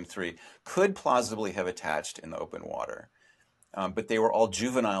on item 3 could plausibly have attached in the open water. But they were all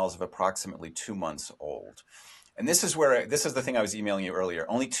juveniles of approximately 2 months old. And this is the thing I was emailing you earlier.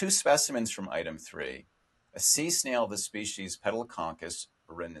 Only 2 specimens from item 3, a sea snail of the species Pedaloconchus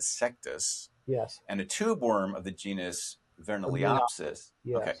rhinisectus, yes, and a tube worm of the genus Vernaleopsis,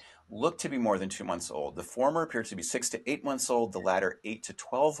 yes, okay, looked to be more than 2 months old. The former appears to be 6 to 8 months old, the latter 8 to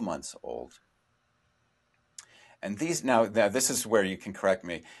 12 months old. And these, now this is where you can correct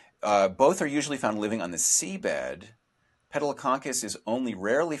me. Both are usually found living on the seabed. Pedaloconchus is only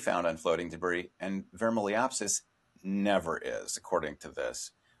rarely found on floating debris, and Vermiliopsis never is, according to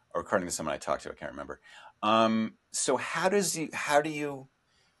this, or according to someone I talked to. I can't remember. So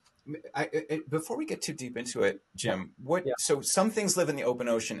before we get too deep into it, Jim, so some things live in the open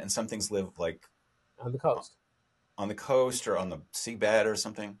ocean and some things live like on the coast, or on the seabed or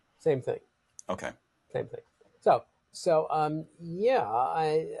something. Same thing. Okay. Same thing. So it's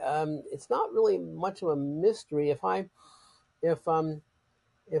not really much of a mystery. If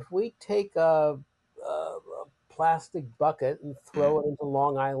we take a plastic bucket and throw it into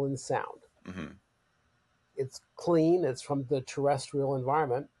Long Island Sound, it's clean. It's from the terrestrial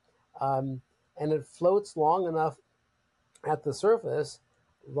environment, and it floats long enough at the surface.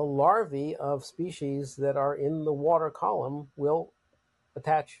 The larvae of species that are in the water column will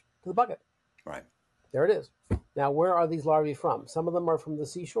attach to the bucket. Right. There it is. Now, where are these larvae from? Some of them are from the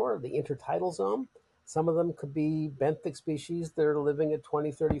seashore, the intertidal zone. Some of them could be benthic species that are living at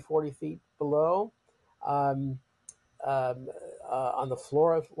 20, 30, 40 feet below um, um, on the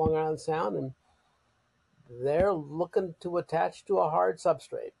floor of Long Island Sound, and they're looking to attach to a hard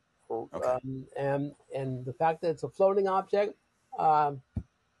substrate. Okay. And the fact that it's a floating object, um,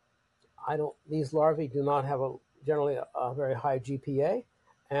 I don't. These larvae do not have generally a very high GPA,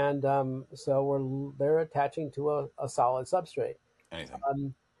 and so they're attaching to a solid substrate. Anything.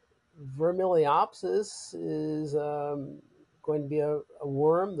 Um, Vermiliopsis is going to be a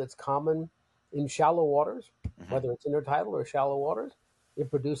worm that's common in shallow waters, Mm-hmm. whether it's intertidal or shallow waters.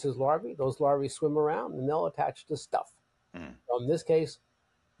 It produces larvae. Those larvae swim around and they'll attach to stuff. Mm. So in this case,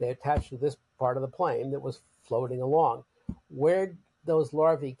 they attached to this part of the plane that was floating along. Where those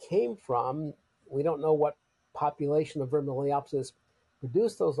larvae came from, we don't know what population of Vermiliopsis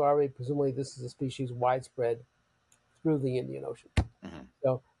produced those larvae. Presumably, this is a species widespread through the Indian Ocean. Mm-hmm.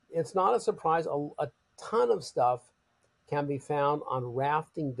 So it's not a surprise. A ton of stuff can be found on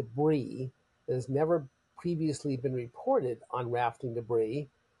rafting debris that has never previously been reported on rafting debris,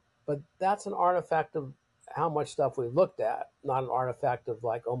 but that's an artifact of how much stuff we've looked at, not an artifact of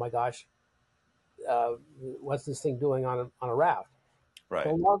like, oh my gosh, what's this thing doing on a raft? Right.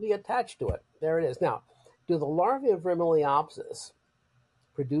 The larvae attached to it. There it is. Now, do the larvae of Vermiliopsis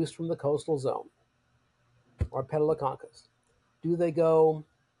produced from the coastal zone or Petaloconchus, do they go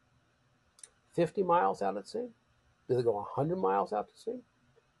 50 miles out at sea? Do they go 100 miles out to sea?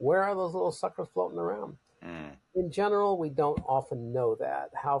 Where are those little suckers floating around? Mm. In general, we don't often know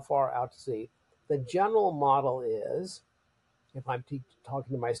that, how far out to sea. The general model is, if I'm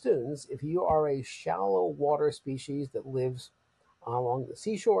talking to my students, if you are a shallow water species that lives along the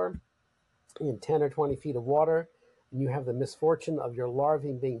seashore in 10 or 20 feet of water, and you have the misfortune of your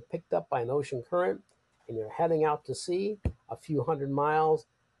larvae being picked up by an ocean current, and you're heading out to sea a few hundred miles,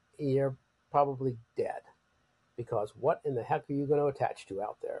 you're probably dead. Because what in the heck are you going to attach to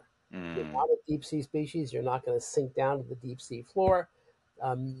out there? You're Mm. not a deep sea species. You're not going to sink down to the deep sea floor.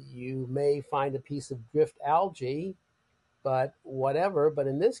 You may find a piece of drift algae, but whatever. But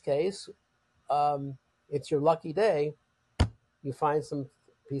in this case, it's your lucky day. You find some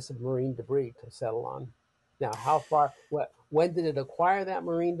piece of marine debris to settle on. Now, how far? When did it acquire that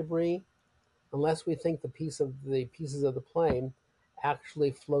marine debris? Unless we think the pieces of the plane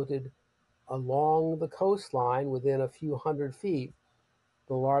actually floated along the coastline within a few hundred feet,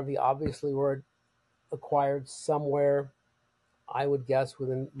 the larvae obviously were acquired somewhere, I would guess,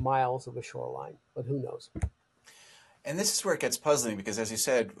 within miles of a shoreline, but who knows? And this is where it gets puzzling because, as you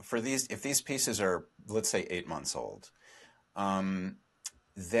said, if these pieces are, let's say, 8 months old, um,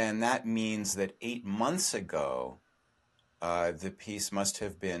 then that means that 8 months ago, the piece must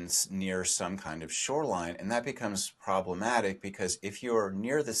have been near some kind of shoreline, and that becomes problematic because if you're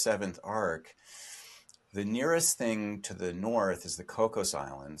near the seventh arc, the nearest thing to the north is the Cocos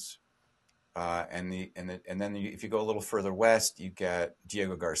Islands, and then if you go a little further west, you get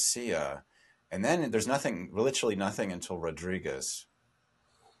Diego Garcia, and then there's nothing, literally nothing until Rodriguez,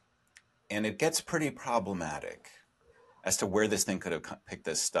 and it gets pretty problematic as to where this thing could have picked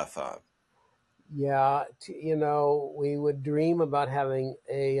this stuff up. Yeah, we would dream about having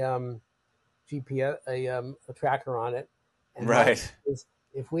a GPS, a tracker on it, and Right.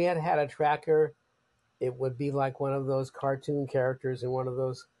 if we had had a tracker, it would be like one of those cartoon characters in one of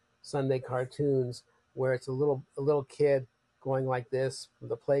those Sunday cartoons where it's a little kid going like this from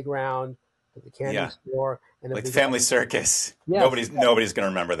the playground to the candy Yeah. store, and Like Family Circus. Yes. Nobody's going to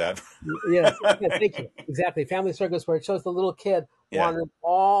remember that. Yes, thank you. Exactly, Family Circus, where it shows the little kid Yeah. wandering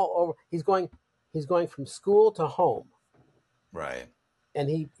all over. He's going from school to home, Right. and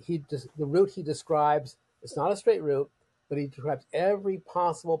the route he describes, it's not a straight route, but he describes every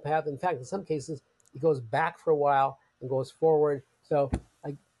possible path. In fact, in some cases, he goes back for a while and goes forward. So,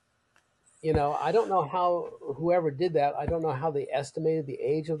 I don't know how whoever did that. I don't know how they estimated the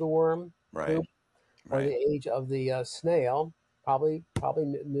age of the worm Right. or Right. the age of the snail. Probably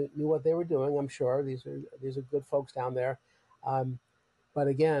knew what they were doing. I'm sure these are good folks down there. But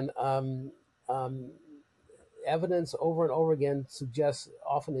again, evidence over and over again suggests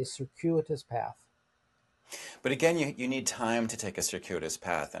often a circuitous path. But again, you need time to take a circuitous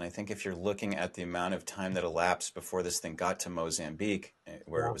path. And I think if you're looking at the amount of time that elapsed before this thing got to Mozambique,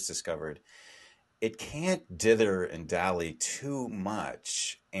 where it was discovered, it can't dither and dally too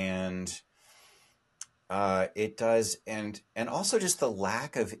much. And it does. And also just the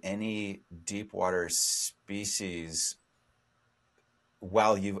lack of any deep water species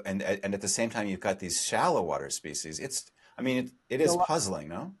while and at the same time, you've got these shallow water species. It is puzzling,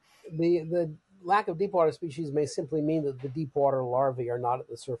 no? The lack of deep water species may simply mean that the deep water larvae are not at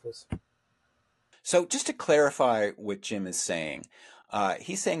the surface. So just to clarify what Jim is saying,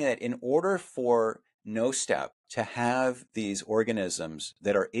 he's saying that in order for no step to have these organisms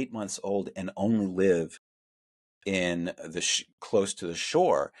that are 8 months old and only live in the close to the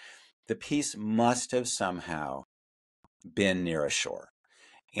shore, the piece must have somehow been near a shore.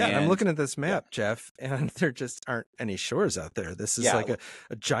 Yeah, and I'm And looking at this yeah, map, Jeff, and there just aren't any shores out there. This is yeah. like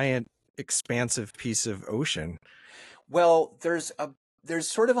a giant, expansive piece of ocean. Well, there's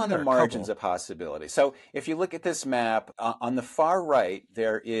sort of on And the there are a margins couple. a possibility. So if you look at this map, on the far right,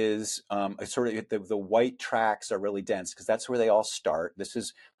 there is a sort of the white tracks are really dense because that's where they all start.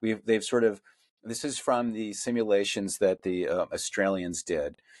 They've sort of this is from the simulations that the Australians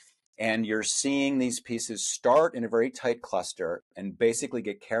did, and you're seeing these pieces start in a very tight cluster and basically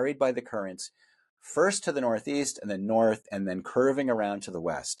get carried by the currents first to the northeast and then north and then curving around to the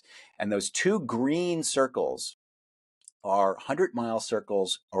west. And those two green circles are 100-mile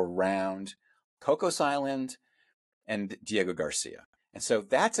circles around Cocos Island and Diego Garcia. And so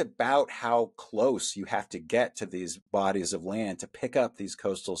that's about how close you have to get to these bodies of land to pick up these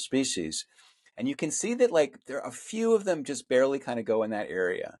coastal species. And you can see that like there are a few of them just barely kind of go in that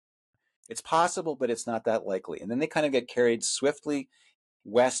area. It's possible, but it's not that likely. And then they kind of get carried swiftly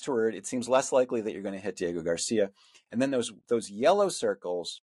westward. It seems less likely that you're going to hit Diego Garcia. And then those yellow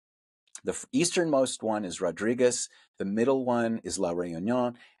circles, the easternmost one is Rodriguez, the middle one is La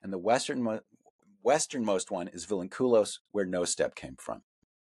Reunion, and the westernmost one is Vilanculos, where no step came from.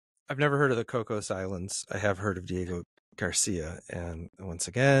 I've never heard of the Cocos Islands. I have heard of Diego Garcia. And once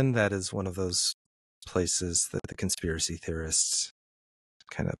again, that is one of those places that the conspiracy theorists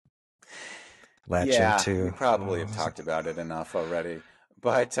kind of latch Yeah, we into. probably have talked about it enough already.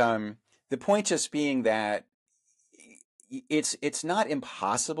 But the point just being that it's not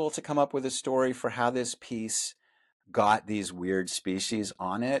impossible to come up with a story for how this piece got these weird species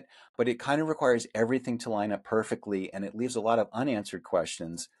on it, but it kind of requires everything to line up perfectly, and it leaves a lot of unanswered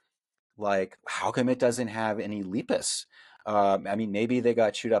questions, like how come it doesn't have any lepus? I mean, maybe they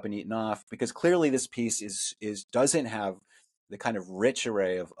got chewed up and eaten off because clearly this piece is doesn't have the kind of rich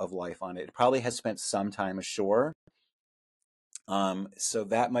array of life on it. It probably has spent some time ashore, so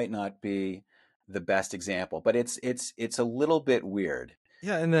that might not be the best example, but it's a little bit weird.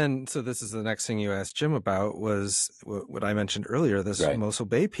 Yeah, and then so this is the next thing you asked Jim about was what I mentioned earlier, this Right, Mossel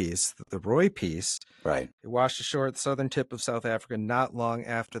Bay piece, the Roy piece. right, It washed ashore at the southern tip of South Africa not long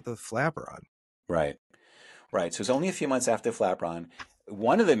after the Flabron. right, right. So it's only a few months after Flapron.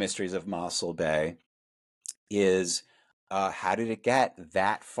 One of the mysteries of Mossel Bay is how did it get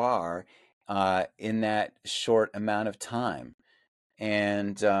that far in that short amount of time?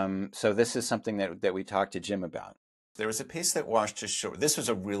 And so this is something that we talked to Jim about. There was a piece that washed ashore. This is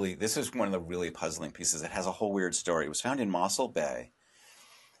one of the really puzzling pieces. It has a whole weird story. It was found in Mossel Bay.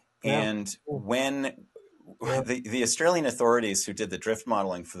 Yeah. And when Yeah. the Australian authorities who did the drift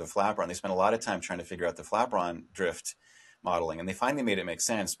modeling for the Flapron, they spent a lot of time trying to figure out the Flapron drift modeling, and they finally made it make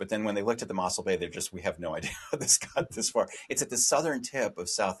sense. But then when they looked at the Mossel Bay, we have no idea how this got this far. It's at the southern tip of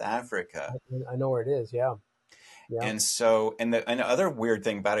South Africa. I know where it is. Yeah. Yeah. And so, and the other weird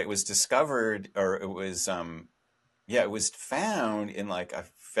thing about it was discovered, or it was, yeah, it was found in like a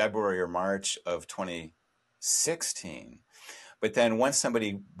February or March of 2016. But then once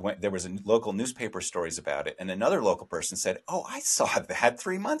somebody went, there was a local newspaper stories about it, and another local person said, "Oh, I saw that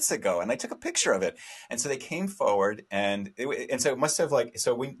 3 months ago, and I took a picture of it." And so they came forward, and so it must have like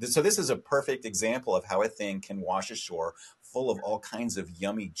so this is a perfect example of how a thing can wash ashore full of all kinds of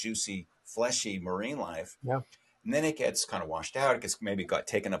yummy, juicy, fleshy marine life. Yeah. And then it gets kind of washed out. It gets maybe got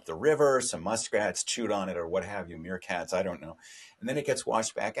taken up the river. Some muskrats chewed on it or what have you, meerkats, I don't know. And then it gets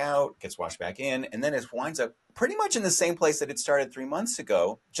washed back out, gets washed back in, and then it winds up pretty much in the same place that it started 3 months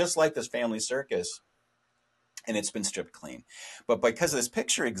ago, just like this family circus, and it's been stripped clean. But because this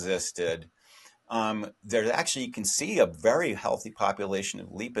picture existed, there actually you can see a very healthy population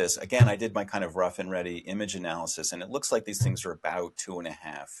of lepus. Again, I did my kind of rough and ready image analysis, and it looks like these things are about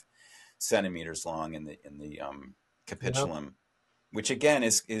 2.5 centimeters long in the capitulum, Yeah. which again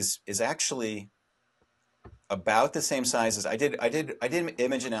is actually about the same size as I did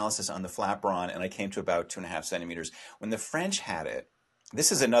image analysis on the Flapron, and I came to about 2.5 centimeters. When the French had it,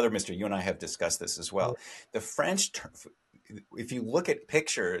 this is another mystery. You and I have discussed this as well. The French, if you look at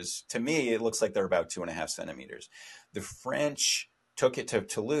pictures, to me it looks like they're about 2.5 centimeters. The French took it to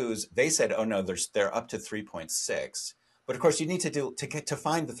Toulouse. They said, "Oh no, they're up to 3.6." But of course, you need to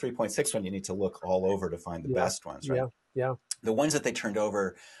find the 3.6 one. You need to look all over to find the Yeah. best ones, right? Yeah. Yeah. The ones that they turned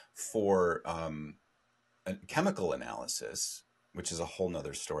over for a chemical analysis, which is a whole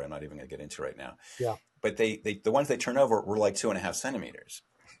nother story I'm not even going to get into right now. Yeah. But the ones they turned over were like 2.5 centimeters.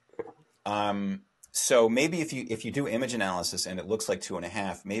 So maybe if you do image analysis and it looks like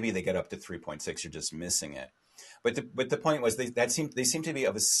 2.5, maybe they get up to 3.6. You're just missing it. But the point was they seem to be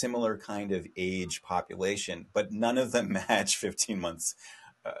of a similar kind of age population, but none of them match 15 months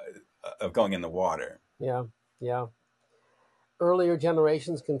uh, of going in the water. Yeah, yeah. Earlier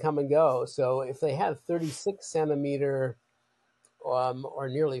generations can come and go. So if they had 36 centimeter or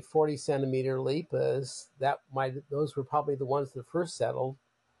nearly 40 centimeter Lepas, those were probably the ones that first settled.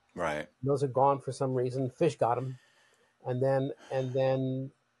 Right. Those are gone for some reason. Fish got them, and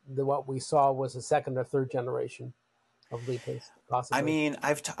then what we saw was a second or third generation of Lepas, I possibly. mean,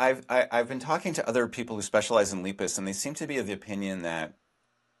 I've been talking to other people who specialize in Lepus, and they seem to be of the opinion that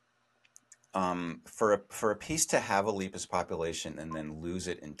for a piece to have a Lepus population and then lose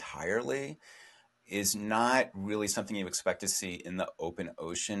it entirely is not really something you expect to see in the open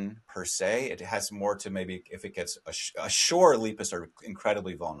ocean per se. It has more to maybe if it gets ashore, Lepus are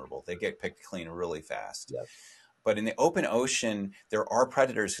incredibly vulnerable. They get picked clean really fast. Yes. But in the open ocean, there are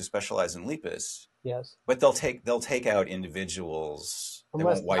predators who specialize in Lepus. Yes. But they'll take out individuals. They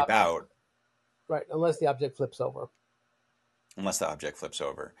won't wipe out. Right, unless the object flips over. Unless the object flips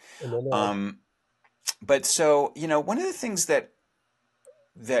over. And then But so, one of the things that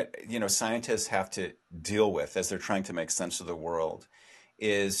scientists have to deal with as they're trying to make sense of the world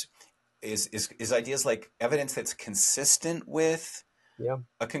is ideas like evidence that's consistent with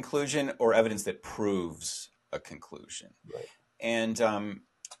a conclusion or evidence that proves a conclusion. Right. And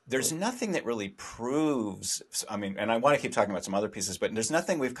there's nothing that really proves. I mean, and I want to keep talking about some other pieces, but there's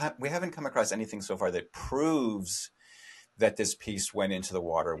nothing we haven't come across anything so far that proves that this piece went into the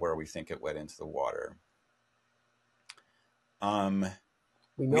water where we think it went into the water.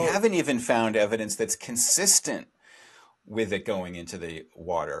 We haven't even found evidence that's consistent with it going into the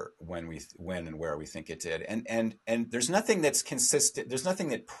water when and where we think it did. And there's nothing that's consistent. There's nothing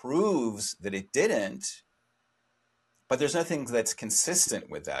that proves that it didn't, but there's nothing that's consistent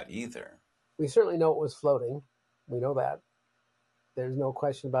with that either. We certainly know it was floating. We know that. There's no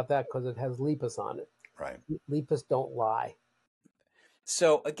question about that because it has Lepas on it. Right. Lepas don't lie.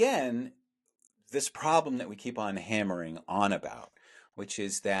 So again, this problem that we keep on hammering on about, which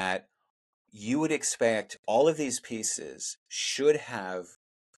is that you would expect all of these pieces should have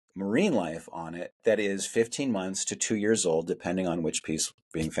marine life on it that is 15 months to 2 years old, depending on which piece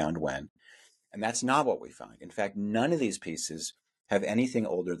being found when. And that's not what we found. In fact, none of these pieces have anything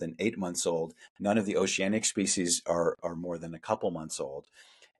older than 8 months old. None of the oceanic species are more than a couple months old.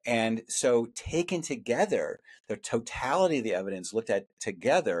 And so taken together, the totality of the evidence looked at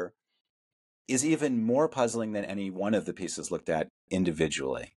together is even more puzzling than any one of the pieces looked at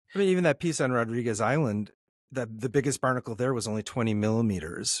individually. I mean, even that piece on Rodriguez Island, the biggest barnacle there was only 20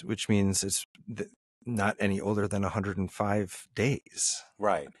 millimeters, which means it's not any older than 105 days.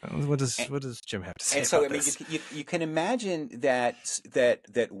 Right. What does Jim have to say? And so, about this? you can imagine that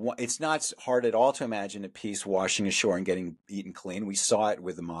it's not hard at all to imagine a piece washing ashore and getting eaten clean. We saw it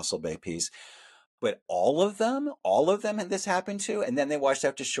with the Mossel Bay piece. But all of them this happened to, and then they washed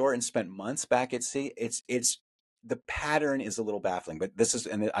out to shore and spent months back at sea. It's the pattern is a little baffling, but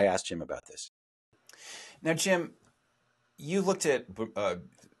and I asked Jim about this. Now, Jim, you looked at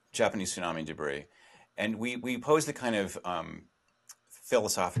Japanese tsunami debris, and we posed a kind of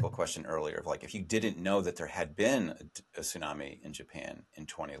philosophical question earlier of like, if you didn't know that there had been a tsunami in Japan in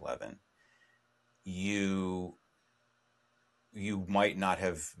 2011, you might not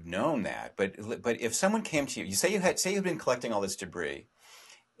have known that. But if someone came to you, you'd been collecting all this debris,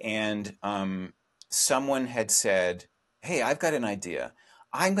 and someone had said, "Hey, I've got an idea.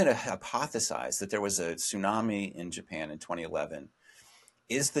 I'm going to hypothesize that there was a tsunami in Japan in 2011.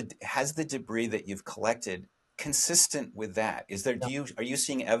 Has the debris that you've collected consistent with that? Are you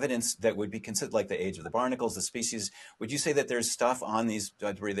seeing evidence that would be consistent, like the age of the barnacles, the species? Would you say that there's stuff on these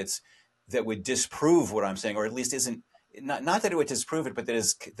debris that would disprove what I'm saying, or at least isn't not that it would disprove it, but that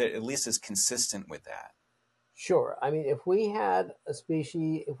at least is consistent with that?" Sure. I mean, if we had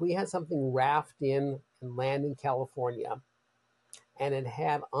something raft in and land in California, and it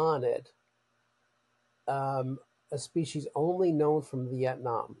had on it a species only known from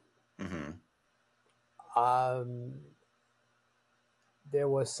Vietnam. Mm-hmm. There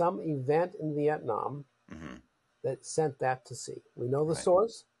was some event in Vietnam Mm-hmm. that sent that to sea. We know the Right.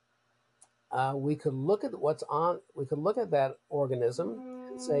 source. We could look at what's on. We could look at that organism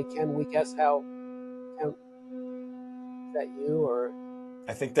and say, "Can we guess how?" Is that you or?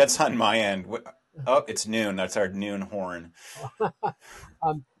 I think that's on my end. Oh, it's noon. That's our noon horn.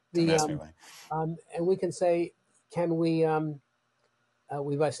 Don't ask me why. And we can say, "Can we?"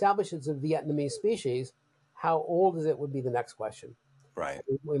 We've established it's a Vietnamese species. How old is it? Would be the next question. Right.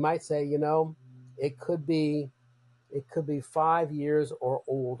 We might say, it could be 5 years or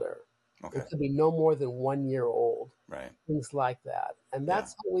older. Okay. It could be no more than 1 year old. Right. Things like that, and Yeah.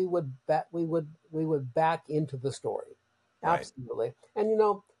 that's how we would back into the story. Right. Absolutely.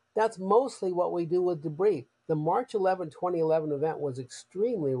 And that's mostly what we do with debris. The March 11, 2011 event was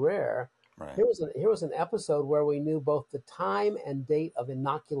extremely rare. Right. Here was an episode where we knew both the time and date of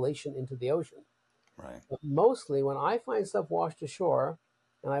inoculation into the ocean. Right. But mostly, when I find stuff washed ashore,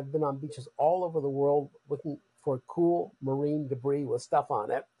 and I've been on beaches all over the world looking for cool marine debris with stuff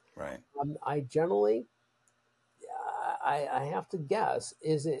on it, Right. I generally, I have to guess,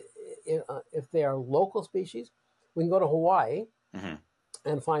 if they are local species, we can go to Hawaii Mm-hmm.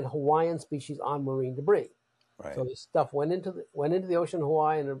 and find Hawaiian species on marine debris. Right. So this stuff went into the ocean in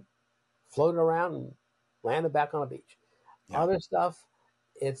Hawaii and it floated around and landed back on a beach. Yeah. Other stuff,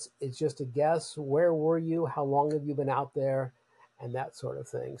 it's just a guess. Where were you? How long have you been out there? And that sort of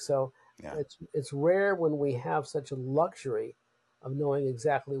thing. So Yeah. it's rare when we have such a luxury of knowing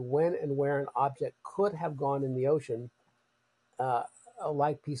exactly when and where an object could have gone in the ocean,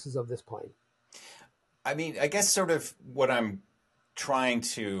 like pieces of this plane. I mean, I guess sort of what I'm trying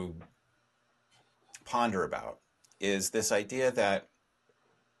to ponder about is this idea that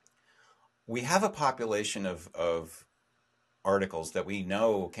we have a population of articles that we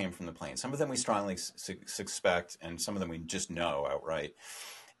know came from the plane. Some of them we strongly suspect, and some of them we just know outright.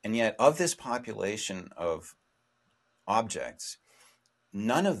 And yet, of this population of objects,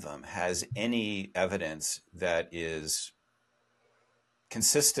 none of them has any evidence that is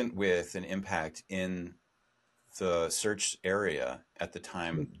consistent with an impact in the search area at the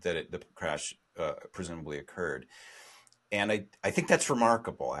time that the crash presumably occurred. And I think that's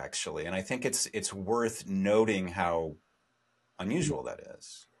remarkable, actually. And I think it's worth noting how unusual that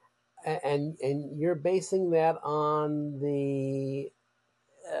is. And you're basing that on the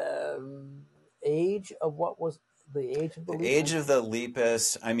age of the age of the Lepas? Age of the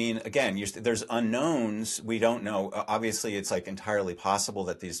Lepas. I mean, again, there's unknowns. We don't know. Obviously, it's like entirely possible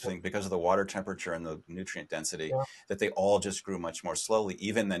that these things, because of the water temperature and the nutrient density, that they all just grew much more slowly,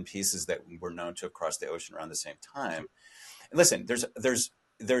 even than pieces that were known to have crossed the ocean around the same time. And listen,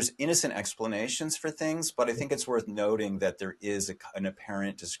 there's innocent explanations for things, but I think it's worth noting that there is an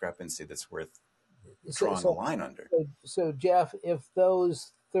apparent discrepancy that's worth drawing a line under. So, Jeff, if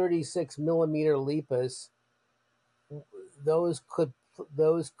those 36 millimeter Lepas, those could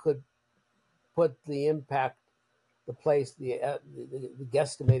put the impact, the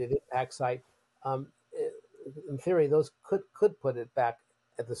guesstimated impact site, in theory, those could put it back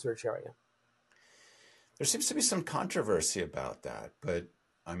at the search area. There seems to be some controversy about that, but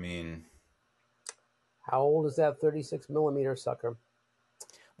I mean, how old is that 36 millimeter sucker?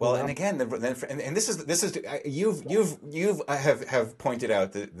 Well, and again, and this is you've have pointed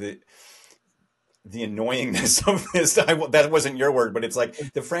out the annoyingness of this. That wasn't your word, but it's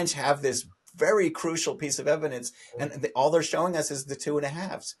like the French have this very crucial piece of evidence, and all they're showing us is the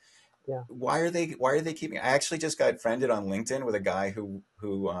 2.5s. Yeah. Why are they keeping it? I actually just got friended on LinkedIn with a guy who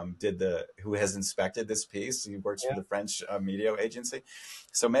has inspected this piece. He works for the French media agency,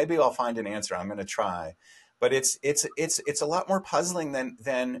 so maybe I'll find an answer. I'm going to try. But it's a lot more puzzling than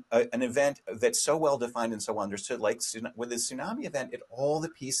an event that's so well defined and so understood. Like with the tsunami event, all the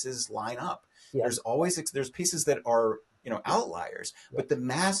pieces line up. Yeah. There's pieces that are outliers, but the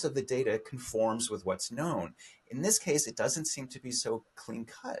mass of the data conforms with what's known. In this case, it doesn't seem to be so clean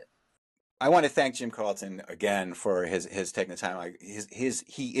cut. I want to thank Jim Carlton again for his taking the time.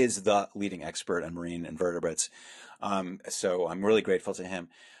 He is the leading expert on marine invertebrates, so I'm really grateful to him.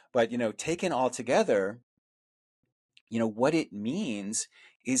 But taken all together, what it means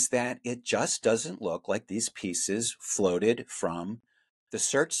is that it just doesn't look like these pieces floated from the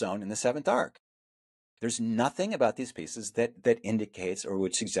search zone in the seventh arc. There's nothing about these pieces that indicates or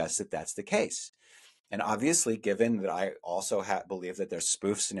would suggest that that's the case. And obviously, given that I also believe that their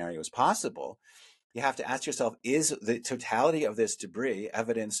spoof scenario is possible, you have to ask yourself, is the totality of this debris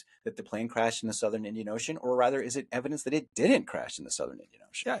evidence that the plane crashed in the Southern Indian Ocean, or rather is it evidence that it didn't crash in the Southern Indian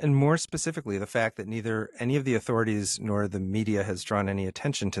Ocean? Yeah, and more specifically, the fact that neither any of the authorities nor the media has drawn any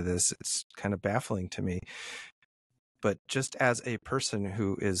attention to this, it's kind of baffling to me. But just as a person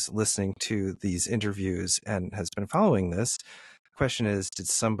who is listening to these interviews and has been following this, the question is, did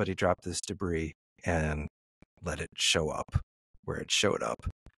somebody drop this debris and let it show up where it showed up,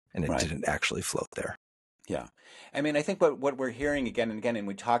 and it didn't actually float there? Yeah. I mean, I think what we're hearing again and again, and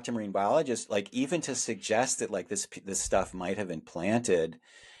we talk to marine biologists, like even to suggest that like this stuff might have been planted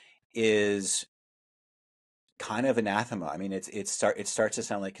is kind of anathema. I mean, it starts to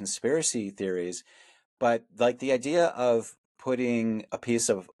sound like conspiracy theories, but like the idea of putting a piece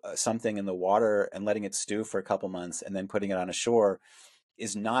of something in the water and letting it stew for a couple months and then putting it on a shore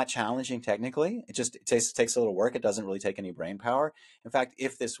is not challenging technically. It takes a little work. It doesn't really take any brain power. In fact,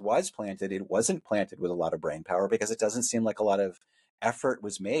 if this was planted, it wasn't planted with a lot of brain power because it doesn't seem like a lot of effort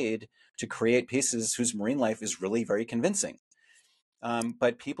was made to create pieces whose marine life is really very convincing.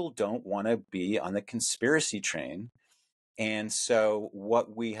 But people don't want to be on the conspiracy train. And so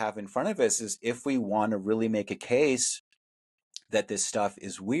what we have in front of us is, if we want to really make a case that this stuff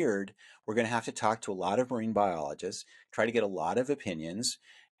is weird, we're going to have to talk to a lot of marine biologists, try to get a lot of opinions.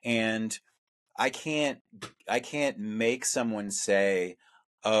 And I can't make someone say,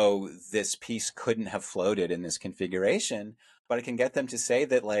 oh, this piece couldn't have floated in this configuration, but I can get them to say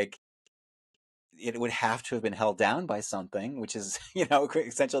that, like, it would have to have been held down by something, which is,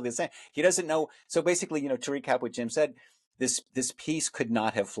 essentially the same. He doesn't know. So basically, to recap what Jim said, this piece could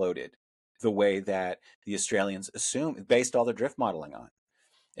not have floated the way that the Australians assume, based all their drift modeling on.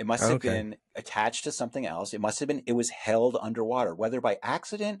 It must have been attached to something else. It was held underwater, whether by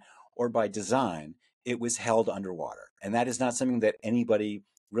accident or by design. It was held underwater. And that is not something that anybody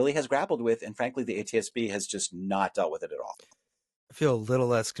really has grappled with. And frankly, the ATSB has just not dealt with it at all. I feel a little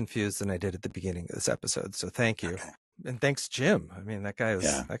less confused than I did at the beginning of this episode. So thank you. Okay. And thanks, Jim. I mean, that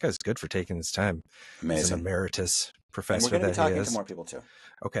guy's good for taking his time. Amazing. He's an emeritus professor. And we're going to be talking to more people too.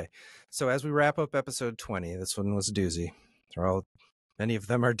 Okay. So as we wrap up episode 20, this one was a doozy. Many of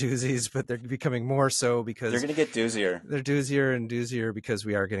them are doozies, but they're becoming more so because they're going to get doozier. They're doozier and doozier because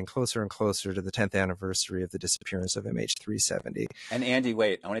we are getting closer and closer to the 10th anniversary of the disappearance of MH370. And Andy,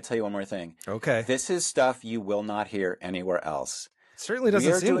 wait, I want to tell you one more thing. Okay. This is stuff you will not hear anywhere else. It certainly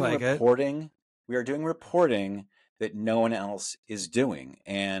doesn't seem like it. We are doing reporting that no one else is doing.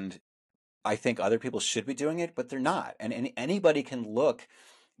 And I think other people should be doing it, but they're not. And anybody can look.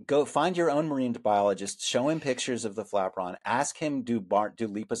 Go find your own marine biologist, show him pictures of the flaperon, ask him, do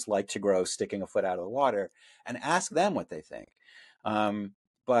Lepas like to grow sticking a foot out of the water, and ask them what they think.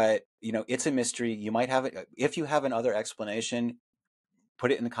 But, it's a mystery. You might have it. If you have another explanation,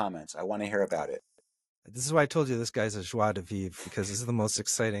 put it in the comments. I want to hear about it. This is why I told you this guy's a joie de vivre, because this is the most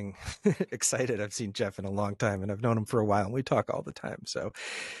excited I've seen Jeff in a long time, and I've known him for a while, and we talk all the time. So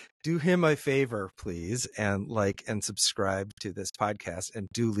do him a favor, please, and like and subscribe to this podcast, and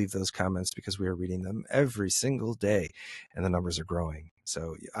do leave those comments because we are reading them every single day, and the numbers are growing.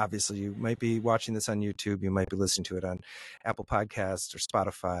 So obviously you might be watching this on YouTube. You might be listening to it on Apple Podcasts or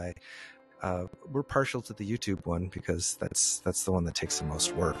Spotify. We're partial to the YouTube one because that's the one that takes the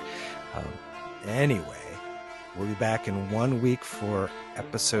most work. Anyway, we'll be back in 1 week for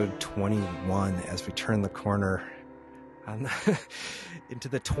episode 21 as we turn the corner into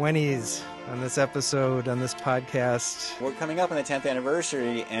the 20s on this episode, on this podcast. We're coming up on the 10th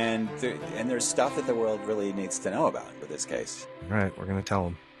anniversary, and there's stuff that the world really needs to know about with this case. All right, we're going to tell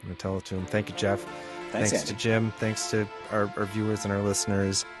them. I'm going to tell it to them. Thank you, Jeff. Thanks to Jim. Thanks to our viewers and our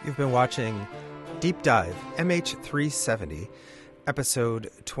listeners. You've been watching Deep Dive MH370.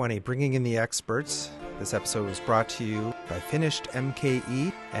 Episode 20, Bringing in the Experts. This episode was brought to you by Finished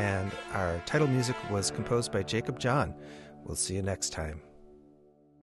MKE, and our title music was composed by Jacob John. We'll see you next time.